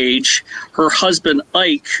the stage, her husband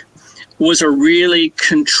Ike was a really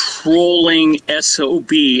controlling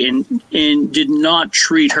SOB and did not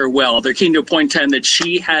treat her well. There came to a point in time that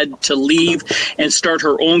she had to leave and start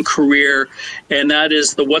her own career, and that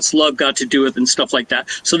is the What's Love Got to Do With and stuff like that.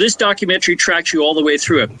 So this documentary tracks you all the way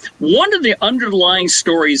through it. One of the underlying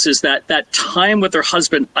stories is that time with her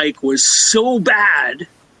husband Ike was so bad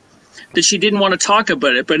that she didn't want to talk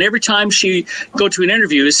about it. But every time she go to an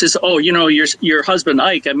interview, it says, "Oh, your husband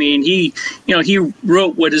Ike. I mean, he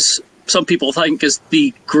wrote what is some people think is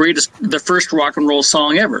the first rock and roll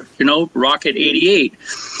song ever. Rocket '88."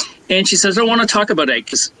 And she says, "I don't want to talk about Ike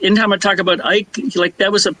because anytime I talk about Ike,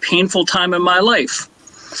 that was a painful time in my life."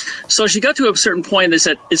 So she got to a certain point that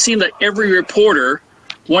said it seemed that every reporter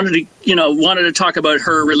wanted to talk about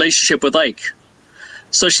her relationship with Ike.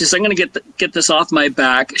 So she says, "I'm going to get this off my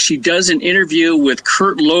back." She does an interview with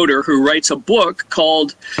Kurt Loder, who writes a book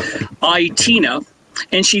called I, Tina.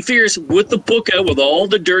 And she figures with the book out, with all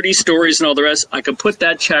the dirty stories and all the rest, I could put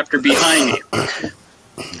that chapter behind me.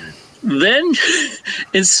 Then,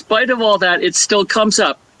 in spite of all that, it still comes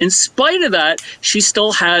up. In spite of that, she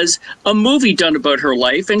still has a movie done about her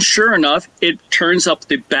life. And sure enough, it turns up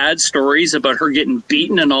the bad stories about her getting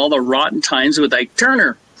beaten and all the rotten times with Ike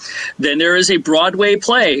Turner. Then there is a Broadway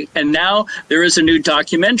play, and now there is a new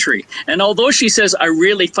documentary. And although she says, I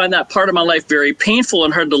really find that part of my life very painful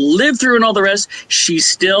and hard to live through and all the rest, she's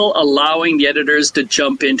still allowing the editors to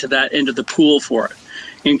jump into the pool for it.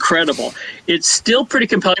 Incredible. It's still pretty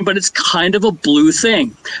compelling, but it's kind of a blue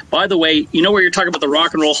thing. By the way, where you're talking about the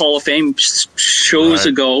Rock and Roll Hall of Fame shows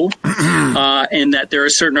ago, and that there are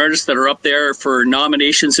certain artists that are up there for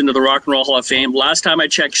nominations into the Rock and Roll Hall of Fame. Last time I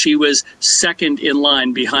checked, she was second in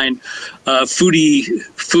line behind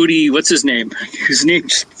Foodie, what's his name? His name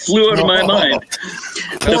just flew out of my mind.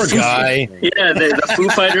 Poor guy. Yeah, the Foo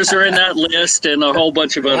Fighters are in that list, and a whole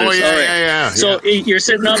bunch of others. Oh, yeah. So you're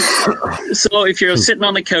sitting on. So if you're sitting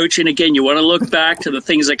on the couch, and again, you want to look back to the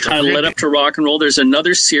things that kind of led up to rock and roll, there's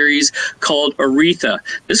another series called Aretha.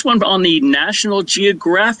 This one on the National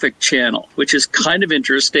Geographic Channel, which is kind of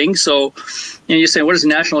interesting. So you're saying, what does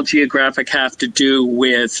National Geographic have to do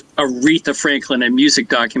with Aretha Franklin and music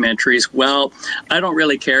documentaries? Well, I don't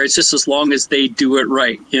really care. It's just as long as they do it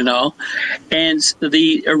right, And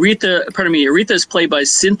Aretha is played by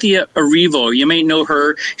Cynthia Erivo. You may know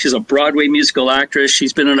her. She's a Broadway musical actress.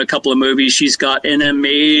 She's been in a couple of movies. She's got an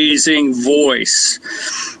amazing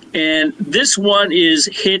voice. And this one is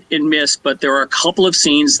hit and miss, but there are a couple of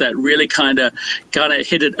scenes that really kind of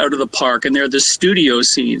hit it out of the park, and they're the studio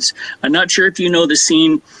scenes. I'm not sure if you know the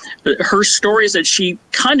scene. Her story is that she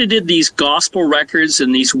kind of did these gospel records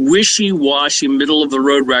and these wishy-washy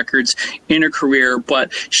middle-of-the-road records in her career,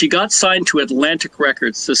 but she got signed to Atlantic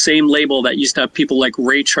Records, the same label that used to have people like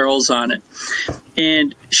Ray Charles on it.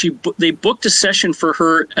 And they booked a session for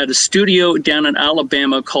her at a studio down in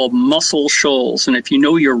Alabama called Muscle Shoals. And if you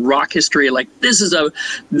know your rock history, this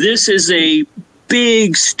is a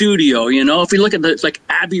big studio. If you look at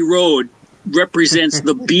Abbey Road represents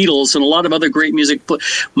the Beatles and a lot of other great music.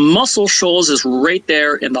 Muscle Shoals is right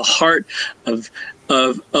there in the heart of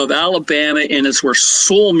Alabama, and it's where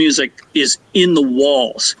soul music is in the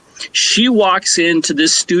walls. She walks into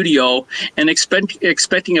this studio and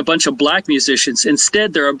expecting a bunch of black musicians.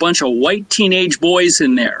 Instead, there are a bunch of white teenage boys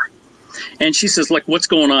in there. And she says, what's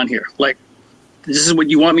going on here? This is what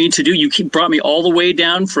you want me to do? You brought me all the way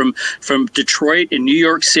down from Detroit and New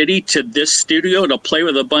York City to this studio to play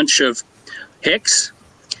with a bunch of hicks?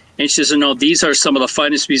 And she says, no, these are some of the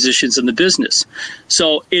finest musicians in the business.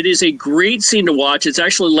 So it is a great scene to watch. It's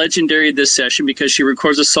actually legendary this session because she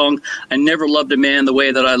records a song, I Never Loved a Man the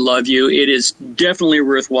Way That I Love You. It is definitely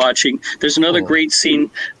worth watching. There's another great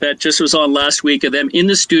scene that just was on last week of them in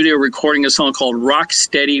the studio recording a song called Rock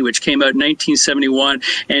Steady, which came out in 1971.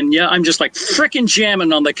 And yeah, I'm just like freaking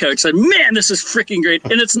jamming on the couch. Like, man, this is freaking great.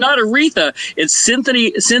 And it's not Aretha. It's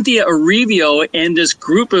Cynthia Erivo and this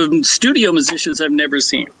group of studio musicians I've never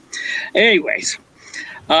seen. Anyways,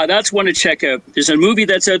 that's one to check out. There's a movie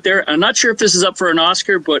that's out there. I'm not sure if this is up for an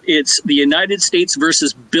Oscar, but it's The United States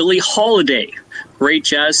versus Billie Holiday. Great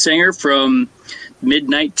jazz singer from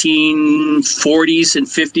mid-1940s and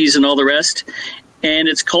 50s and all the rest. And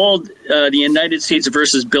it's called The United States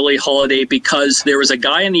versus Billie Holiday because there was a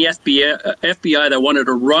guy in the FBI that wanted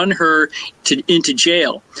to run her into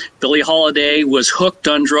jail. Billie Holiday was hooked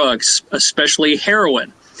on drugs, especially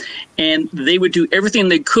heroin. And they would do everything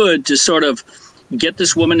they could to sort of get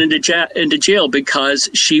this woman into jail because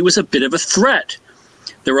she was a bit of a threat.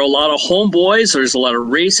 There were a lot of homeboys. There's a lot of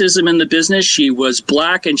racism in the business. She was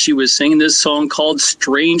black, and she was singing this song called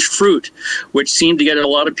 "Strange Fruit," which seemed to get a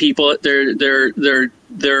lot of people got their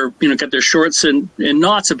shorts and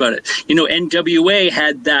knots about it. NWA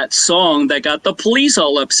had that song that got the police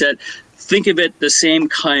all upset. Think of it the same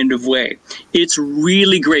kind of way. It's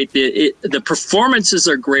really great. The performances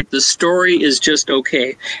are great. The story is just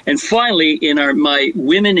okay. And finally, in my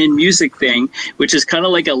Women in Music thing, which is kind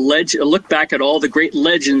of like a look back at all the great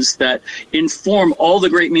legends that inform all the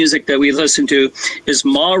great music that we listen to, is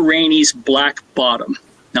Ma Rainey's Black Bottom.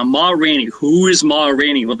 Now, Ma Rainey, who is Ma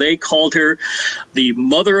Rainey? Well, they called her the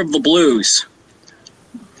mother of the blues.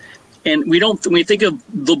 And when we think of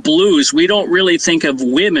the blues, we don't really think of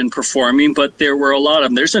women performing, but there were a lot of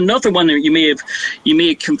them. There's another one that you may have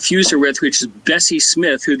confused her with, which is Bessie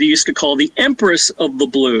Smith, who they used to call the Empress of the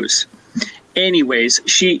Blues. Anyways,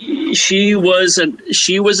 she was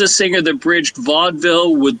a singer that bridged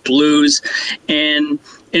vaudeville with blues and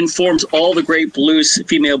informs all the great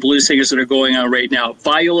female blues singers that are going on right now.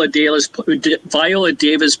 Viola Davis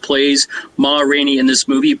plays Ma Rainey in this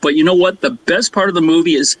movie, but you know what? The best part of the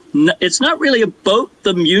movie is it's not really about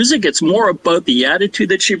the music. It's more about the attitude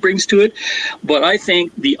that she brings to it. But I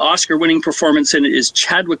think the Oscar-winning performance in it is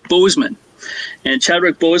Chadwick Boseman. And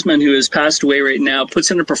Chadwick Boseman, who has passed away right now, puts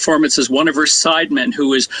in a performance as one of her sidemen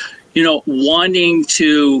who is, wanting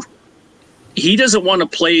to... He doesn't want to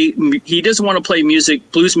play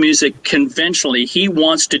blues music conventionally. He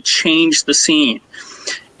wants to change the scene.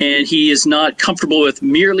 And he is not comfortable with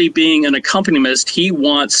merely being an accompanist. He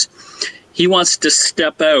wants to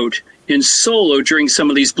step out in solo during some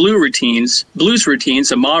of these blues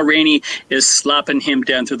routines, and Ma Rainey is slapping him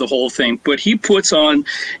down through the whole thing. But he puts on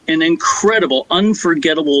an incredible,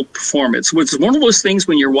 unforgettable performance. It's one of those things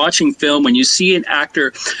when you're watching film, when you see an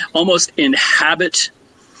actor almost inhabit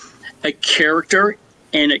a character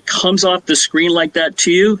and it comes off the screen like that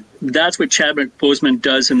to you, that's what Chadwick Boseman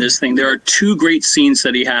does in this thing. There are two great scenes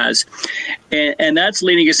that he has, and that's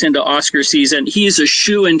leading us into Oscar season. He is a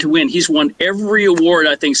shoo-in to win. He's won every award,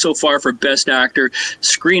 I think, so far for Best Actor,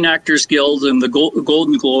 Screen Actors Guild, and the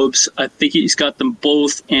Golden Globes. I think he's got them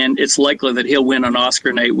both, and it's likely that he'll win on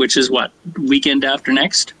Oscar night, which is what, weekend after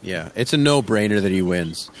next? Yeah, it's a no-brainer that he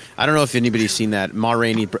wins. I don't know if anybody's seen that. Ma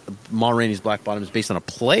Rainey's Black Bottom is based on a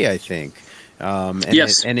play, I think.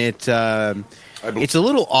 Yes. It's a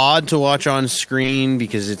little odd to watch on screen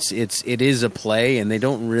because it is a play and they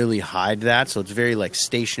don't really hide that, so it's very like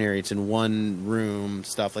stationary. It's in one room,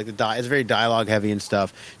 stuff like it's very dialogue heavy and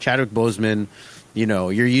stuff. Chadwick Boseman,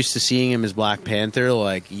 you're used to seeing him as Black Panther.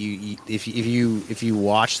 Like if you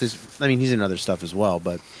watch this, I mean, he's in other stuff as well,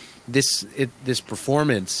 but this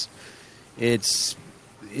performance, it's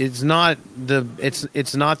not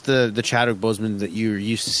the Chadwick Boseman that you're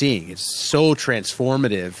used to seeing. It's so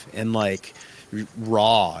transformative and like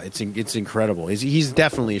raw. It's incredible. He's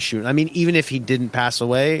definitely a shoot. I mean, even if he didn't pass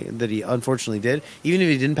away, that he unfortunately did. Even if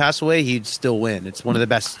he didn't pass away, he'd still win. It's one of the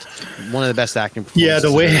best acting performances. Yeah,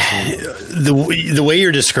 the way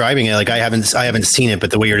you're describing it, like I haven't seen it, but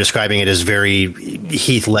the way you're describing it is very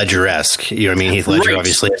Heath Ledger-esque. You know what I mean? Heath Ledger,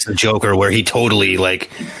 obviously, it's the Joker, where he totally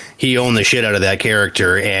he owned the shit out of that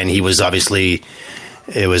character, and he was obviously.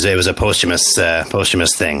 It was a posthumous thing.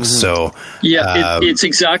 Mm-hmm. So yeah, it's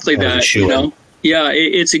exactly that. Yeah,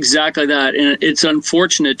 it's exactly that. And it's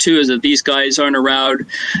unfortunate, too, is that these guys aren't around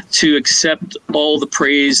to accept all the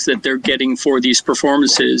praise that they're getting for these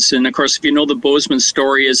performances. And, of course, if you know the Boseman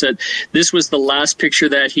story, is that this was the last picture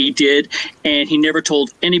that he did, and he never told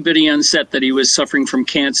anybody on set that he was suffering from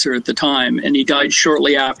cancer at the time, and he died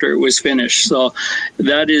shortly after it was finished. So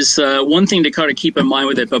that is one thing to kind of keep in mind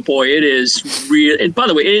with it. But, boy, it is real. And, by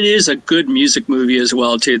the way, it is a good music movie as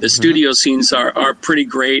well, too. The studio scenes are pretty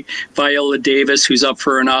great. Viola Davis, who's up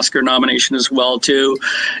for an Oscar nomination as well, too,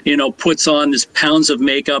 puts on this pounds of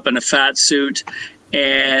makeup and a fat suit.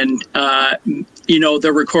 And,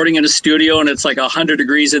 they're recording in a studio and it's like 100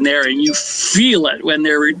 degrees in there and you feel it when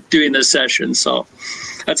they're doing the session. So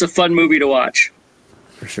that's a fun movie to watch.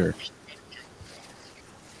 For sure.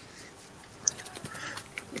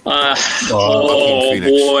 Oh,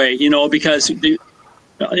 boy. Because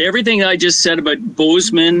everything I just said about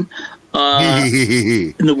Boseman,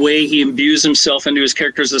 and the way he imbues himself into his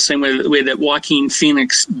characters the same way that Joaquin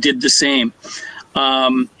Phoenix did the same.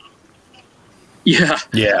 Yeah.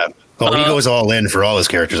 Well, he goes all in for all his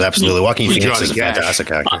characters. Absolutely, Joaquin Phoenix is a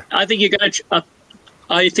fantastic actor. I think you got to.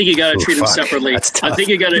 I think you got to treat them separately. I think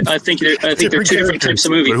you got to. I think they're two different types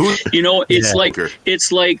of movie.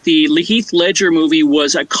 It's like the Heath Ledger movie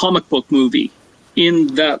was a comic book movie.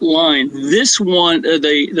 In that line, this one,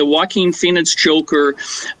 the Joaquin Phoenix Joker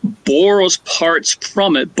borrows parts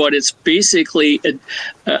from it, but it's basically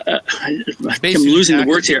I'm losing the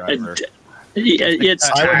words here. It's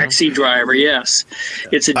a taxi driver. Yes,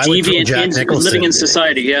 it's a deviant living in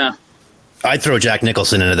society. Yeah. I'd throw Jack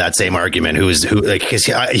Nicholson into that same argument. Because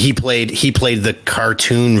he played the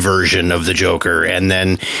cartoon version of the Joker, and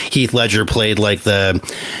then Heath Ledger played like the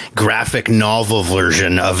graphic novel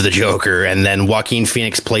version of the Joker, and then Joaquin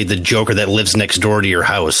Phoenix played the Joker that lives next door to your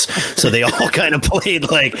house. So they all kind of played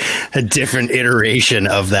like a different iteration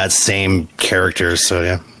of that same character. So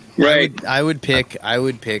yeah, right. I would pick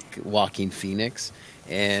Joaquin Phoenix.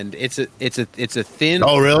 And it's a thin.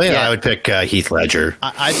 Oh, really? Yeah. I would pick Heath Ledger.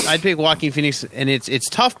 I'd pick Joaquin Phoenix, and it's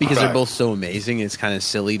tough because they're both so amazing. It's kind of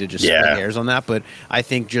silly to just split hairs on that, but I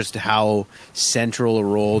think just how central a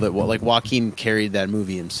role that Joaquin carried that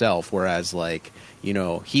movie himself, whereas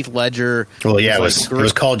Heath Ledger. Well, yeah, it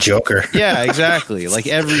was called Joker. Yeah, exactly. Like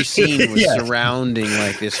every scene was surrounding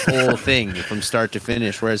like this whole thing from start to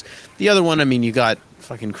finish. Whereas the other one, I mean, you got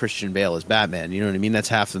fucking Christian Bale as Batman. You know what I mean? That's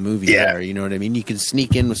half the movie there. You know what I mean? You can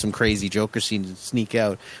sneak in with some crazy Joker scenes and sneak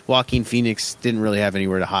out. Joaquin Phoenix didn't really have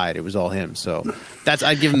anywhere to hide. It was all him. So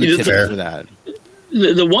I'd give him the tip for that.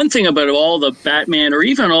 The one thing about all the Batman or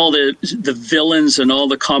even all the villains and all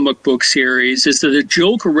the comic book series is that the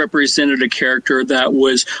Joker represented a character that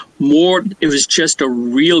was it was just a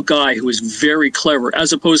real guy who was very clever,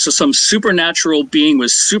 as opposed to some supernatural being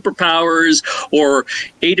with superpowers or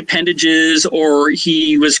 8 appendages, or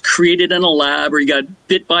he was created in a lab, or he got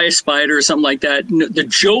bit by a spider or something like that. The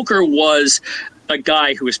Joker was a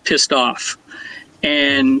guy who was pissed off.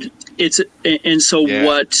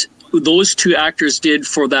 What those two actors did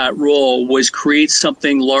for that role was create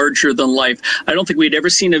something larger than life. I don't think we'd ever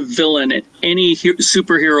seen a villain in any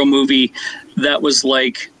superhero movie that was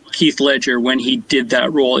like Heath Ledger when he did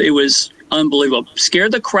that role. It was unbelievable.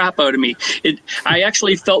 Scared the crap out of me. I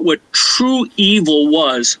actually felt what true evil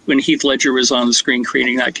was when Heath Ledger was on the screen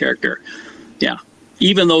creating that character. Yeah.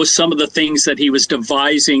 Even though some of the things that he was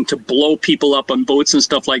devising to blow people up on boats and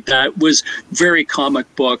stuff like that was very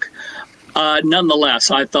comic book. Nonetheless,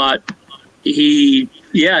 I thought he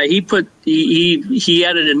added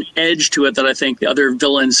an edge to it that I think the other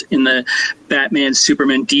villains in the Batman,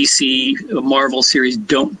 Superman, DC, Marvel series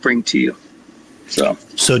don't bring to you.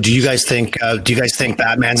 So do you guys think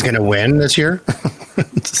Batman's going to win this year?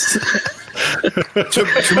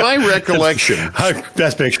 to my recollection,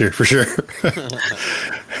 Best Picture for sure.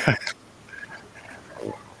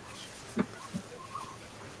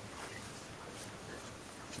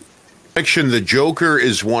 The Joker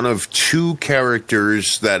is one of 2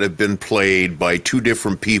 characters that have been played by 2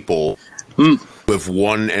 different people who have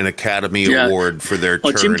won an Academy Award for their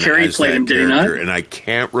turn Jim Carrey as played that him, did he character, not? and I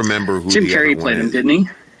can't remember who Jim the Carrey other played one him, is. didn't he?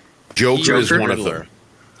 Joker is one of them.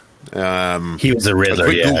 He was the Riddler.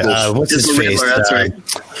 What's his face? Riddler, that's right.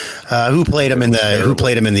 Who played him in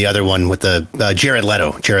the other one with the Jared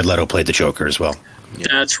Leto? Jared Leto played the Joker as well. Yeah.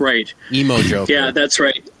 That's right. Emo Joker. Yeah, that's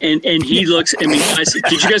right. And he looks. I mean,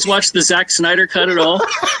 did you guys watch the Zack Snyder cut at all?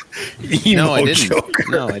 No, I didn't. Joker.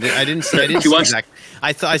 No, I didn't. Did you watch?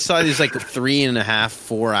 I saw it was like 3.5,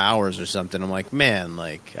 4 hours or something. I'm like, man,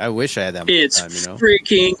 I wish I had that much time. It's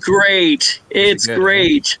freaking great. It's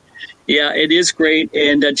great. Yeah, it is great.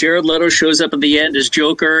 And Jared Leto shows up at the end as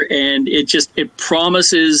Joker, and it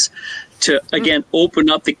promises to again open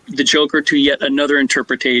up the Joker to yet another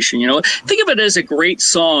interpretation. You know, think of it as a great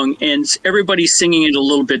song, and everybody's singing it a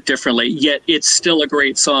little bit differently. Yet it's still a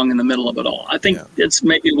great song in the middle of it all. I think it's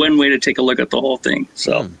maybe one way to take a look at the whole thing.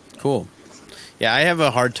 So cool. Yeah, I have a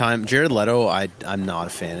hard time. Jared Leto, I'm not a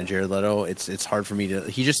fan of Jared Leto. It's hard for me to.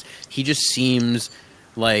 He just seems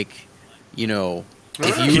like, you know,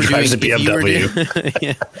 if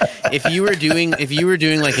you were doing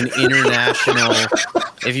like an international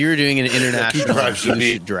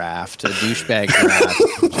douchebag draft,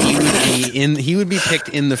 he would be picked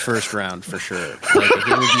in the first round for sure. Like it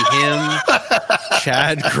would be him,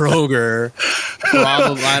 Chad Kroger,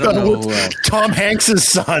 probably I don't know who else. Tom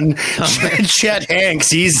Hanks' son, Chet Hanks.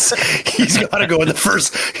 He's got to go in the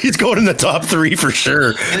first. He's going in the top 3 for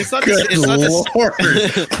sure. And it's not Good Lord.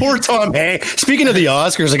 Poor Tom Hanks. Speaking of the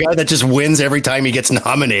Oscars, a guy that just wins every time he gets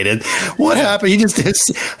nominated. What happened? He just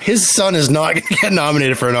his son is not going to get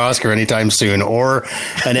nominated for an Oscar anytime soon, or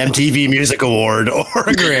an MTV Music Award, or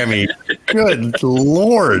a Grammy. Good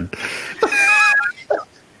Lord.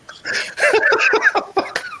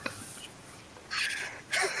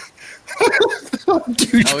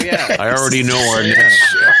 Dude, oh yeah, I already know our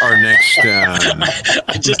next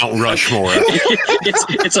Mount Rushmore. It's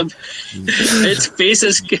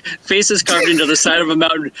faces carved into the side of a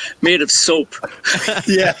mountain made of soap.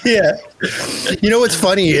 Yeah. You know what's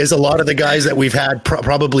funny is a lot of the guys that we've had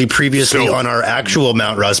probably previously on our actual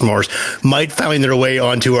Mount Rushmores might find their way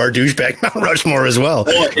onto our douchebag Mount Rushmore as well,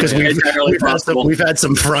 because we've had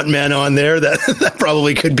some front men on there that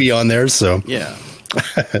probably could be on there. So yeah.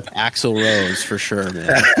 Axl Rose for sure,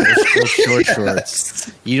 man. Those short shorts.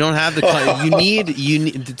 You don't have the. You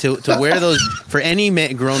need to wear those for any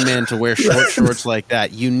grown man to wear short shorts like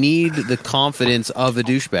that. You need the confidence of a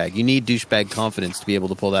douchebag. You need douchebag confidence to be able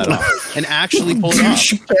to pull that off and actually pull it off.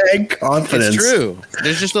 Douchebag confidence. It's true.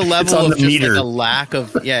 There's just a level of just like a lack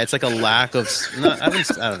of. Yeah, it's like a lack of. I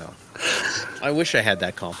don't know. I wish I had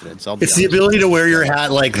that confidence. It's the ability to wear your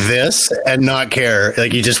hat like this and not care.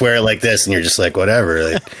 Like you just wear it like this, and you're just like, whatever.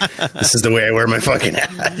 Like this is the way I wear my fucking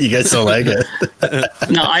hat. You guys don't like it.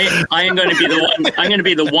 No, I am going to be the one. I'm going to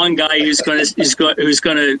be the one guy who's going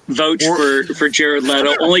to vouch for Jared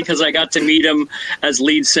Leto, only because I got to meet him as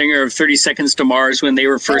lead singer of 30 Seconds to Mars when they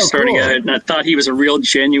were first starting out, and I thought he was a real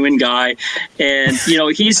genuine guy. And you know,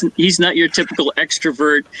 he's not your typical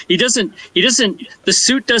extrovert. He doesn't. The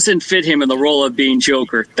suit doesn't fit him in the role of being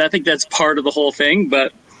Joker. I think that's part of the whole thing,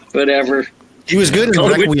 but whatever. He was good in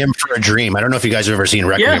Requiem for a Dream. I don't know if you guys have ever seen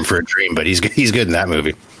Requiem for a Dream, but he's good in that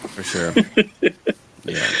movie. For sure.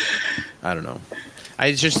 Yeah. I don't know.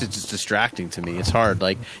 It's distracting to me. It's hard.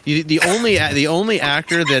 Like the only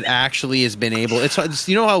actor that actually has been able. It's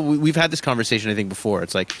you know how we've had this conversation I think before.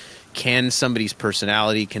 It's like, can somebody's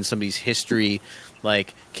personality, can somebody's history,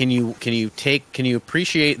 like can you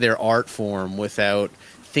appreciate their art form without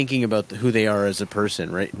thinking about who they are as a person,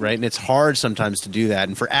 right? And it's hard sometimes to do that.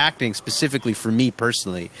 And for acting, specifically for me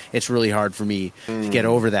personally, it's really hard for me to get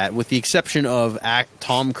over that, with the exception of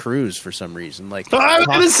Tom Cruise for some reason. Like I was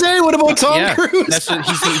going to say, what about Tom Cruise? That's what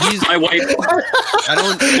he's my wife.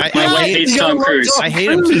 My wife hates Tom Cruise. I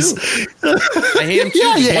hate him too. I hate him too.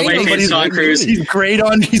 Yeah, my wife hates Tom Cruise. He's great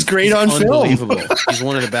on film. Unbelievable. He's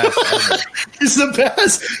one of the best ever. He's the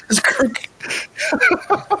best.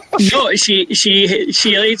 No, she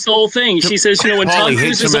hates the whole thing. She says, you know, when Tom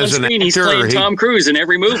Cruise is on screen, he's playing Tom Cruise in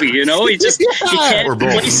every movie. You know, he can't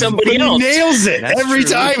play somebody else. He nails it every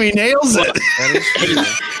time. He nails it.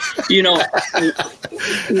 You know,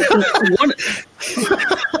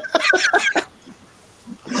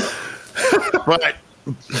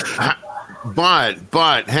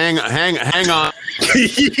 but hang on.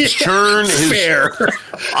 Turn is fair.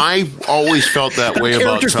 I always felt that way about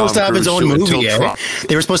Tom Cruise. Supposed to have his own movie.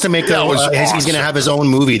 They were supposed to make that. Awesome. He's going to have his own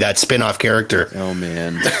movie, that spin-off character. Oh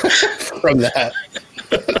man, from that.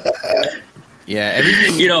 Yeah,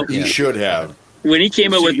 everything. You know, he should have. When he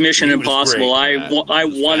came out with Mission Impossible, I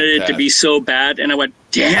wanted it to be so bad, and I went,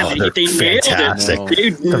 damn it, they nailed it. They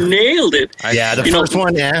nailed it. Yeah, the first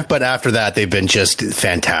one, but after that, they've been just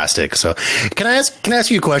fantastic. So, can I ask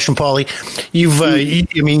you a question, Paulie? You've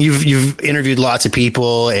interviewed lots of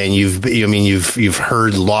people, and you've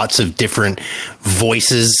heard lots of different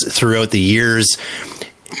voices throughout the years.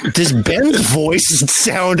 Does Ben's voice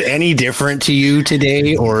sound any different to you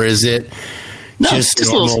today, or is it? No, just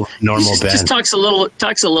normal Ben. Just talks a little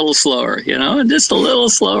slower, you know, just a little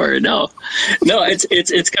slower. No,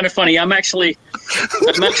 it's kind of funny. I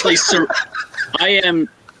am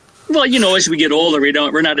Well, as we get older,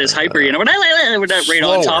 we're not as hyper, we're not right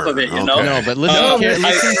on top of it, No, but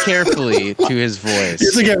listen carefully to his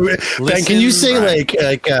voice. Ben, can you sing like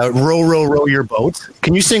row, row, row your boat?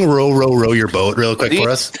 Can you sing row, row, row your boat real quick for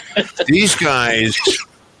us? These guys,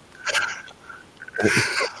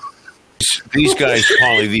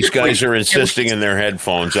 Paulie, these guys are insisting in their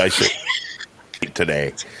headphones. I say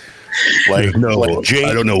today. I don't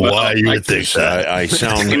know why you would think that. I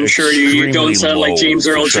sound. I'm sure you don't sound like James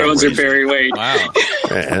Earl Jones or Barry White. Wow.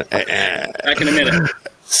 Back in a minute.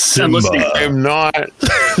 Simba. I'm not.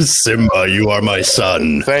 Simba, you are my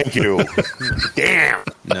son. Thank you. Damn.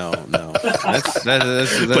 No. That's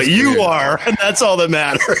but you weird. are, and that's all that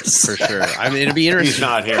matters. For sure. I mean, it'd be interesting. He's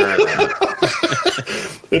not here.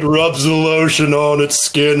 It rubs the lotion on its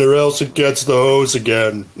skin, or else it gets the hose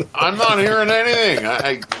again. I'm not hearing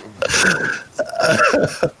anything.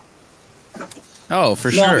 Oh,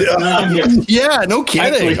 for sure. Yeah, no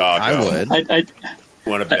kidding. I would.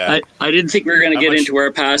 I didn't think we were going to get into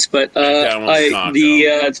our past, but our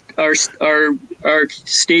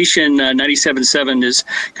station 97.7 is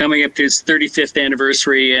coming up to its 35th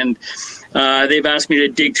anniversary, and they've asked me to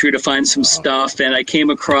dig through to find some stuff, and I came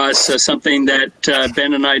across something that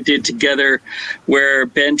Ben and I did together, where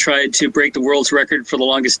Ben tried to break the world's record for the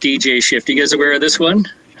longest DJ shift. You guys aware of this one?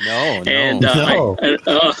 No. And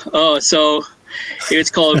No. so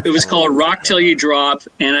it was called Rock Till You Drop,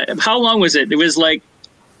 and how long was it? It was like,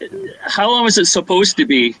 how long was it supposed to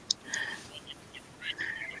be?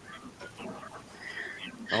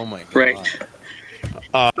 Oh my god! Right.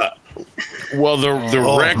 Well, the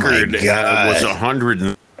record was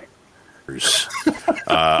 100 years.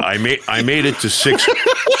 I made it to six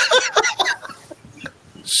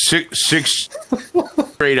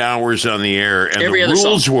straight hours on the air, and Every the other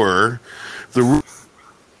rules song. were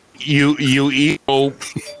you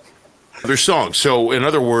other songs. So, in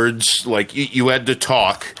other words, like you had to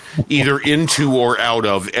talk either into or out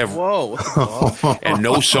of every. Whoa! And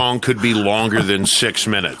no song could be longer than 6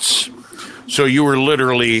 minutes. So you were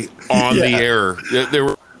literally on the air. There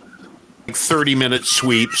were like 30-minute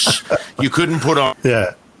sweeps. You couldn't put on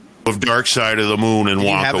of Dark Side of the Moon and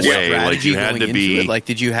walk away. Like you had to be. Like,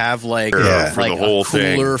 did you have like for the whole a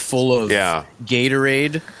cooler thing full of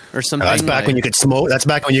Gatorade or something? That's back when you could smoke. That's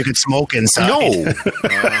back when you could smoke inside. No,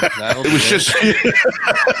 it was just.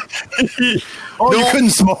 You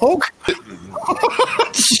couldn't smoke.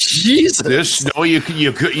 Jesus.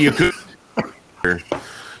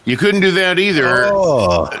 You couldn't do that either.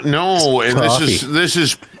 Oh, no, and this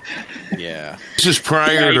is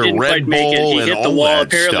prior to Red Bull and all that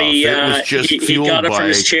apparently, stuff. It was just he got up from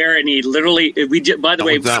his chair and he literally. We did. By the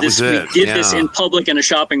way, we did this in public in a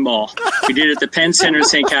shopping mall. We did it at the Penn Center in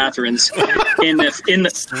St. Catharines, in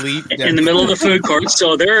the middle of the food court.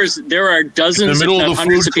 So there are dozens, if not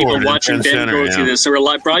hundreds, of people watching Ben go through this. So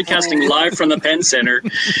we're broadcasting live from the Penn Center,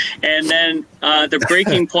 and then the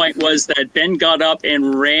breaking point was that Ben got up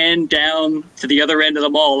and ran down to the other end of the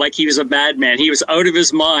mall like he was a madman. He was out of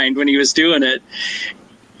his mind when he was doing it.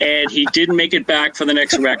 And he didn't make it back for the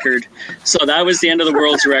next record. So that was the end of the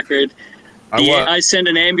world's record. I sent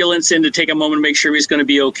an ambulance in to take a moment to make sure he's going to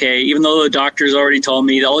be okay, even though the doctors already told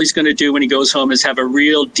me that all he's going to do when he goes home is have a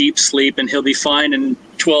real deep sleep and he'll be fine in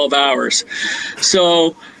 12 hours.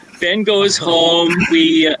 So Ben goes home.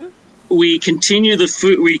 We continue the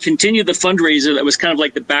fundraiser that was kind of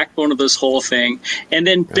like the backbone of this whole thing. And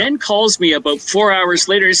then Ben calls me about 4 hours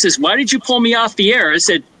later and says, "Why did you pull me off the air?" I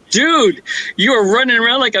said, "Dude, you were running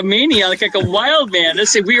around like a maniac, like a wild man." I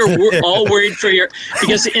said, we were all worried for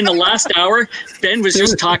because in the last hour, Ben was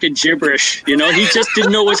just talking gibberish. He just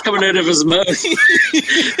didn't know what's coming out of his mouth.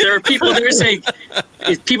 There are people there saying,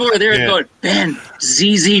 people are there going, "Ben,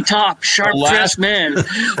 ZZ Top, sharp dressed man."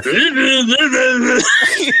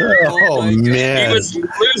 Oh, man. He was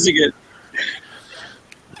losing it.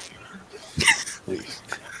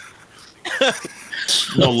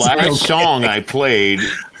 The last song I played,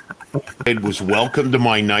 it was "Welcome to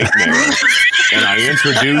My Nightmare," and I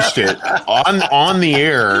introduced it on the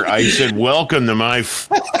air. I said, "Welcome to my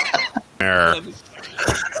nightmare,"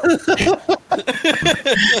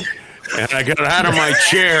 and I got out of my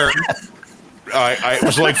chair. I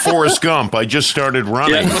was like Forrest Gump. I just started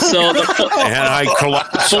running, and I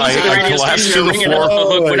collapsed. I collapsed to the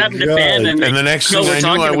floor. What happened to Ben? And the next thing I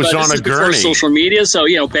knew, I was on a gurney. Social media, so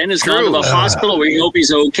Ben has gone to the hospital. We hope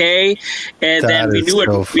he's okay. And then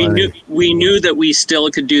we knew that we still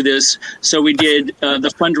could do this, so we did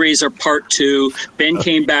the fundraiser part 2. Ben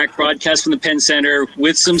came back, broadcast from the Penn Center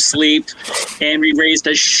with some sleep, and we raised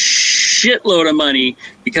a shitload of money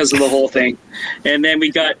because of the whole thing. And then we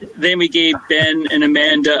gave Ben and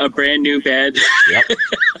Amanda a brand new bed. Yep.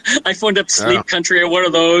 I phoned up Sleep Country or one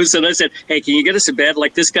of those, and I said, "Hey, can you get us a bed?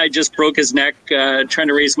 Like, this guy just broke his neck trying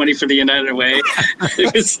to raise money for the United Way."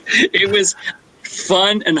 It was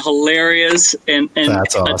fun and hilarious, and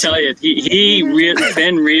That's awesome. I tell you,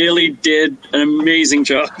 Ben really did an amazing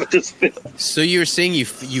job with this film. So you were saying you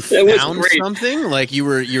found something, like you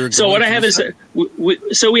were. So what I have is,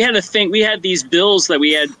 so we had a thing. We had these bills that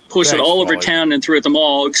we had posted all over town and throughout the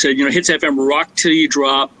mall. It said, Hits FM, rock till you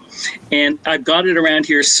drop. And I've got it around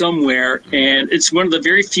here somewhere, and it's one of the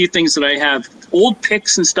very few things that I have. Old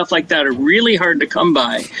pics and stuff like that are really hard to come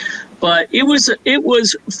by. But it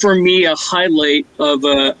was for me a highlight of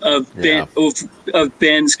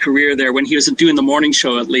Ben's career there when he was doing the morning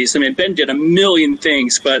show. At least, I mean, Ben did a million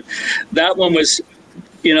things, but that one was,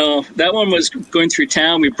 that one was going through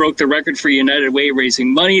town. We broke the record for United Way,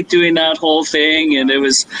 raising money, doing that whole thing, and it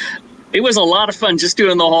was a lot of fun just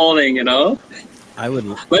doing the whole thing. I would.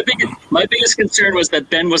 My biggest concern was that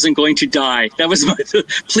Ben wasn't going to die. That was my.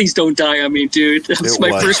 Please don't die on me, dude. That was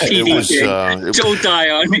my first PD thing. Don't die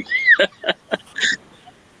on me.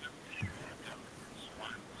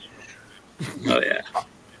 Oh yeah.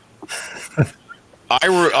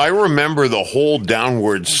 I remember the whole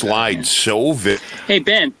downward slide so vivid. Hey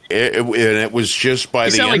Ben, it was just by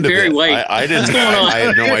the end like Barry of it. White. I didn't. I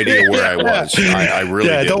had no idea where I was. I really.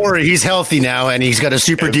 Yeah, didn't. don't worry. He's healthy now, and he's got a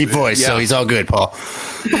super deep voice, so he's all good, Paul.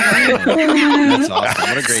 That's awesome.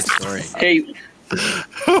 What a great story. Hey.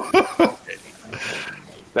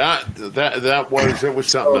 That was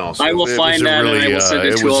something else. I will find that and I will send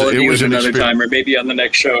it to all of you another time, or maybe on the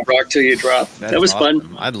next show. Rock till you drop. That was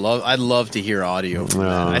awesome. Fun. I'd love to hear audio from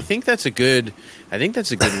that. I think that's a good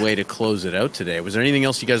way to close it out today. Was there anything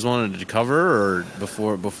else you guys wanted to cover, or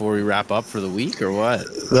before we wrap up for the week, or what?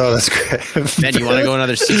 No, that's great. Ben, you want to go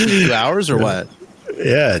another 62 hours or what?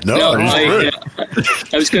 Yeah,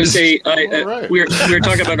 I was going to say we were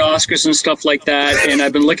talking about Oscars and stuff like that, and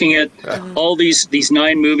I've been looking at all these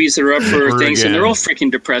 9 movies that are up for things, and they're all freaking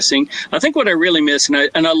depressing. I think what I really miss, and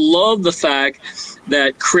I love the fact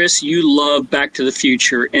that Chris, you love Back to the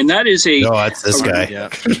Future, and that is that's this guy. Yeah.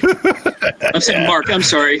 I'm saying Mark. I'm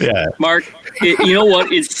sorry, Mark. You know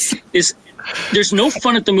what? It's there's no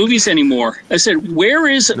fun at the movies anymore. I said, where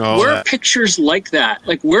are pictures like that?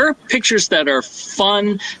 Like, where are pictures that are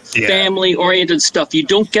fun, family-oriented stuff? You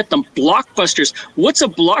don't get them. Blockbusters. What's a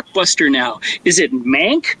blockbuster now? Is it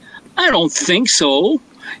Mank? I don't think so.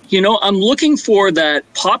 I'm looking for that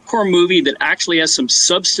popcorn movie that actually has some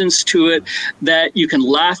substance to it, that you can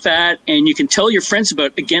laugh at and you can tell your friends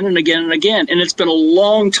about again and again and again. And it's been a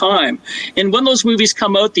long time. And when those movies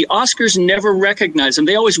come out, the Oscars never recognize them.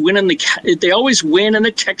 They always win in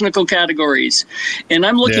the technical categories. And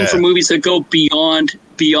I'm looking for movies that go beyond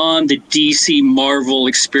the DC Marvel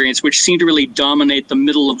experience, which seem to really dominate the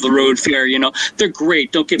middle of the road fare. They're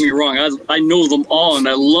great. Don't get me wrong. I know them all and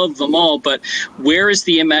I love them all. But where is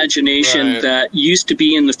the imagination that used to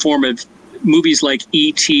be in the form of movies like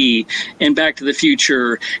E.T. and Back to the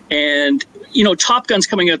Future and Top Gun's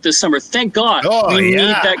coming out this summer. Thank God. We need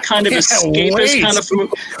that kind of escapist kind of.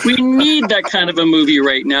 We need that kind of a movie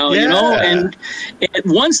right now, and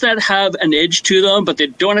ones that have an edge to them, but they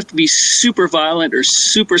don't have to be super violent or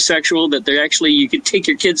super sexual. That they're actually you can take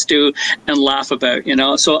your kids to and laugh about.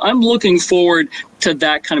 So I'm looking forward to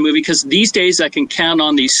that kind of movie, because these days I can count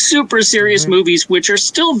on these super serious movies, which are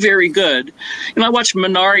still very good. I watched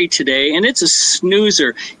Minari today, and it's a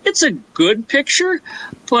snoozer. It's a good picture,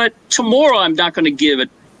 but tomorrow I'm not going to give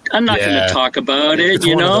it. I'm not going to talk about it. It's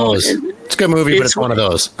a good movie, but it's one of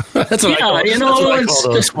those. That's what I call those.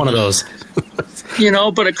 It's one of those.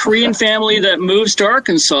 But a Korean family that moves to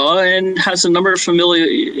Arkansas and has a number of familial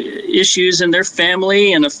issues in their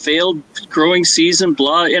family and a failed growing season,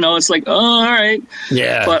 blah, it's like, oh, all right.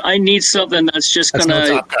 Yeah. But I need something that's just going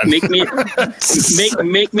to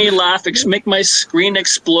make me laugh, make my screen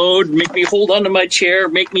explode, make me hold onto my chair,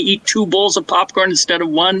 make me eat 2 bowls of popcorn instead of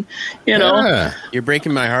 1, Yeah. You're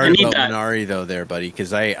breaking my heart about Minari, though, there, buddy, because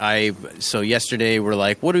so yesterday we're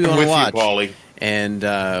like, what do we want to watch? Paulie.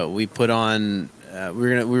 And we put on.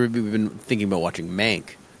 We've been thinking about watching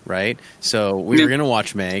Mank, right? So we were gonna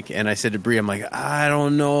watch Mank, and I said to Brie, I'm like, I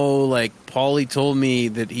don't know. Like, Paulie told me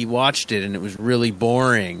that he watched it and it was really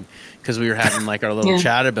boring. because we were having like our little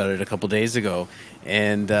chat about it a couple days ago.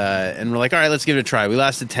 And we're like, all right, let's give it a try. We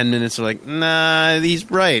lasted 10 minutes. We're like, nah, he's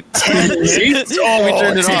right. 10 minutes? Oh, we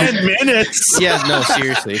turned it 10 off. minutes? Yeah, no,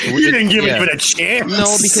 seriously. You didn't give it a chance.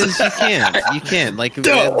 No, because you can't. Like,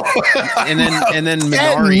 No. and then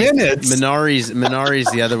 10 minutes?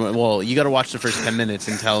 Minari's the other one. Well, you got to watch the first 10 minutes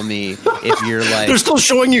and tell me if you're like. They're still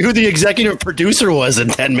showing you who the executive producer was in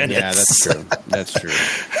 10 minutes. Yeah, that's true. That's true.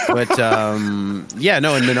 But yeah,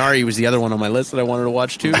 no, and Minari was the other one on my list that I wanted to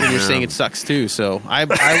watch too. And you're saying it sucks too. So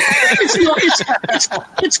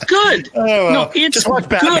it's good. Oh, well, no, it's just watch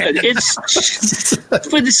Batman. good.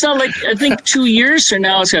 But it's not like I think 2 years from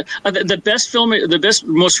now. It's the best film, the best,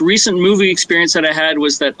 most recent movie experience that I had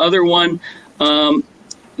was that other one,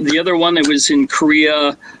 the other one that was in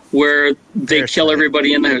Korea where they kill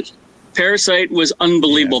everybody in the house. Parasite was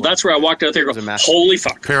unbelievable. Yeah, that's where I walked out there and go, holy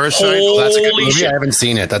fuck. Parasite? That's a good movie. Shit. I haven't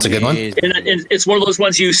seen it. That's a good one. And it's one of those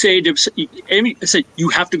ones you say to Amy, I said, you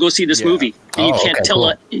have to go see this movie. And you can't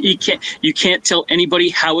tell you can't tell anybody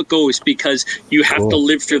how it goes because you have to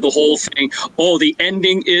live through the whole thing. Oh, the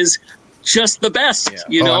ending is just the best.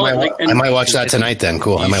 You know, I might watch that tonight then.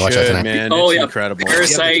 Cool. I might watch that tonight. Man, it's incredible.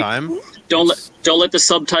 Parasite. Don't let the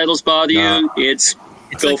subtitles bother you.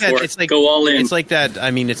 Go for it. Go all in. It's like that.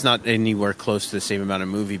 I mean, it's not anywhere close to the same amount of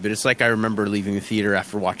movie, but it's like I remember leaving the theater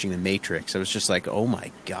after watching The Matrix. I was just like, oh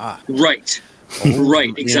my God. Right.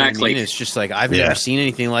 Right, exactly. I mean? It's just like I've never seen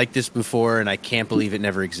anything like this before, and I can't believe it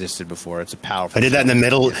never existed before. It's a powerful. I did that in the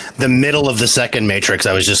middle of the second Matrix.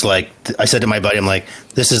 I was just like, I said to my buddy, I'm like,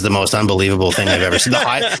 this is the most unbelievable thing I've ever seen. The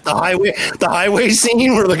highway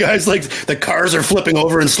scene where the guys like the cars are flipping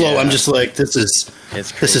over in slow. I'm just like, this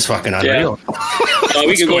is fucking unreal.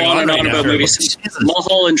 We could go on and on about movies.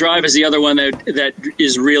 Mulholland Drive is the other one that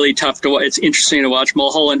is really tough to watch. It's interesting to watch.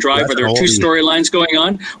 Mulholland Drive, where there are two storylines going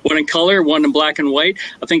on, one in color, one in black and white.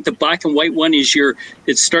 I think the black and white one is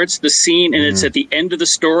it starts the scene and it's at the end of the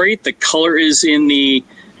story. The color is in the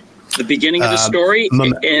beginning of the story,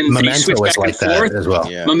 and they switch back and forth as well.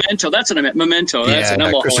 Yeah. Memento, that's what I meant. Memento, that's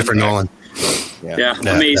Christopher Nolan. Yeah,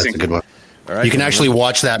 amazing. That's a good one. Right, you can actually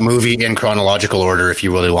watch that movie in chronological order if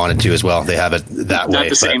you really wanted to as well. They have it that way. Not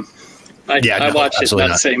the same. I watched it. Not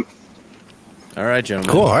the same. All right,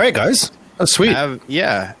 gentlemen. Cool. All right, guys. That's sweet. Have a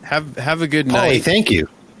good Paulie, night. Thank you.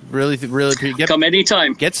 Really, come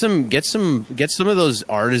anytime. Get some of those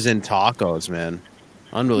artisan tacos, man.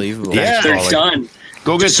 Unbelievable. Yeah, they're done.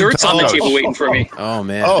 Go get desserts on the table waiting for me. Oh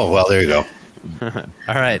man. Oh well, there you go.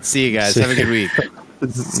 All right. See you guys. Have a good week.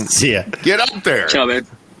 See ya. Get up there. Ciao, man.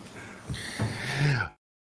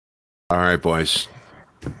 All right, boys.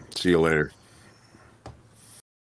 See you later.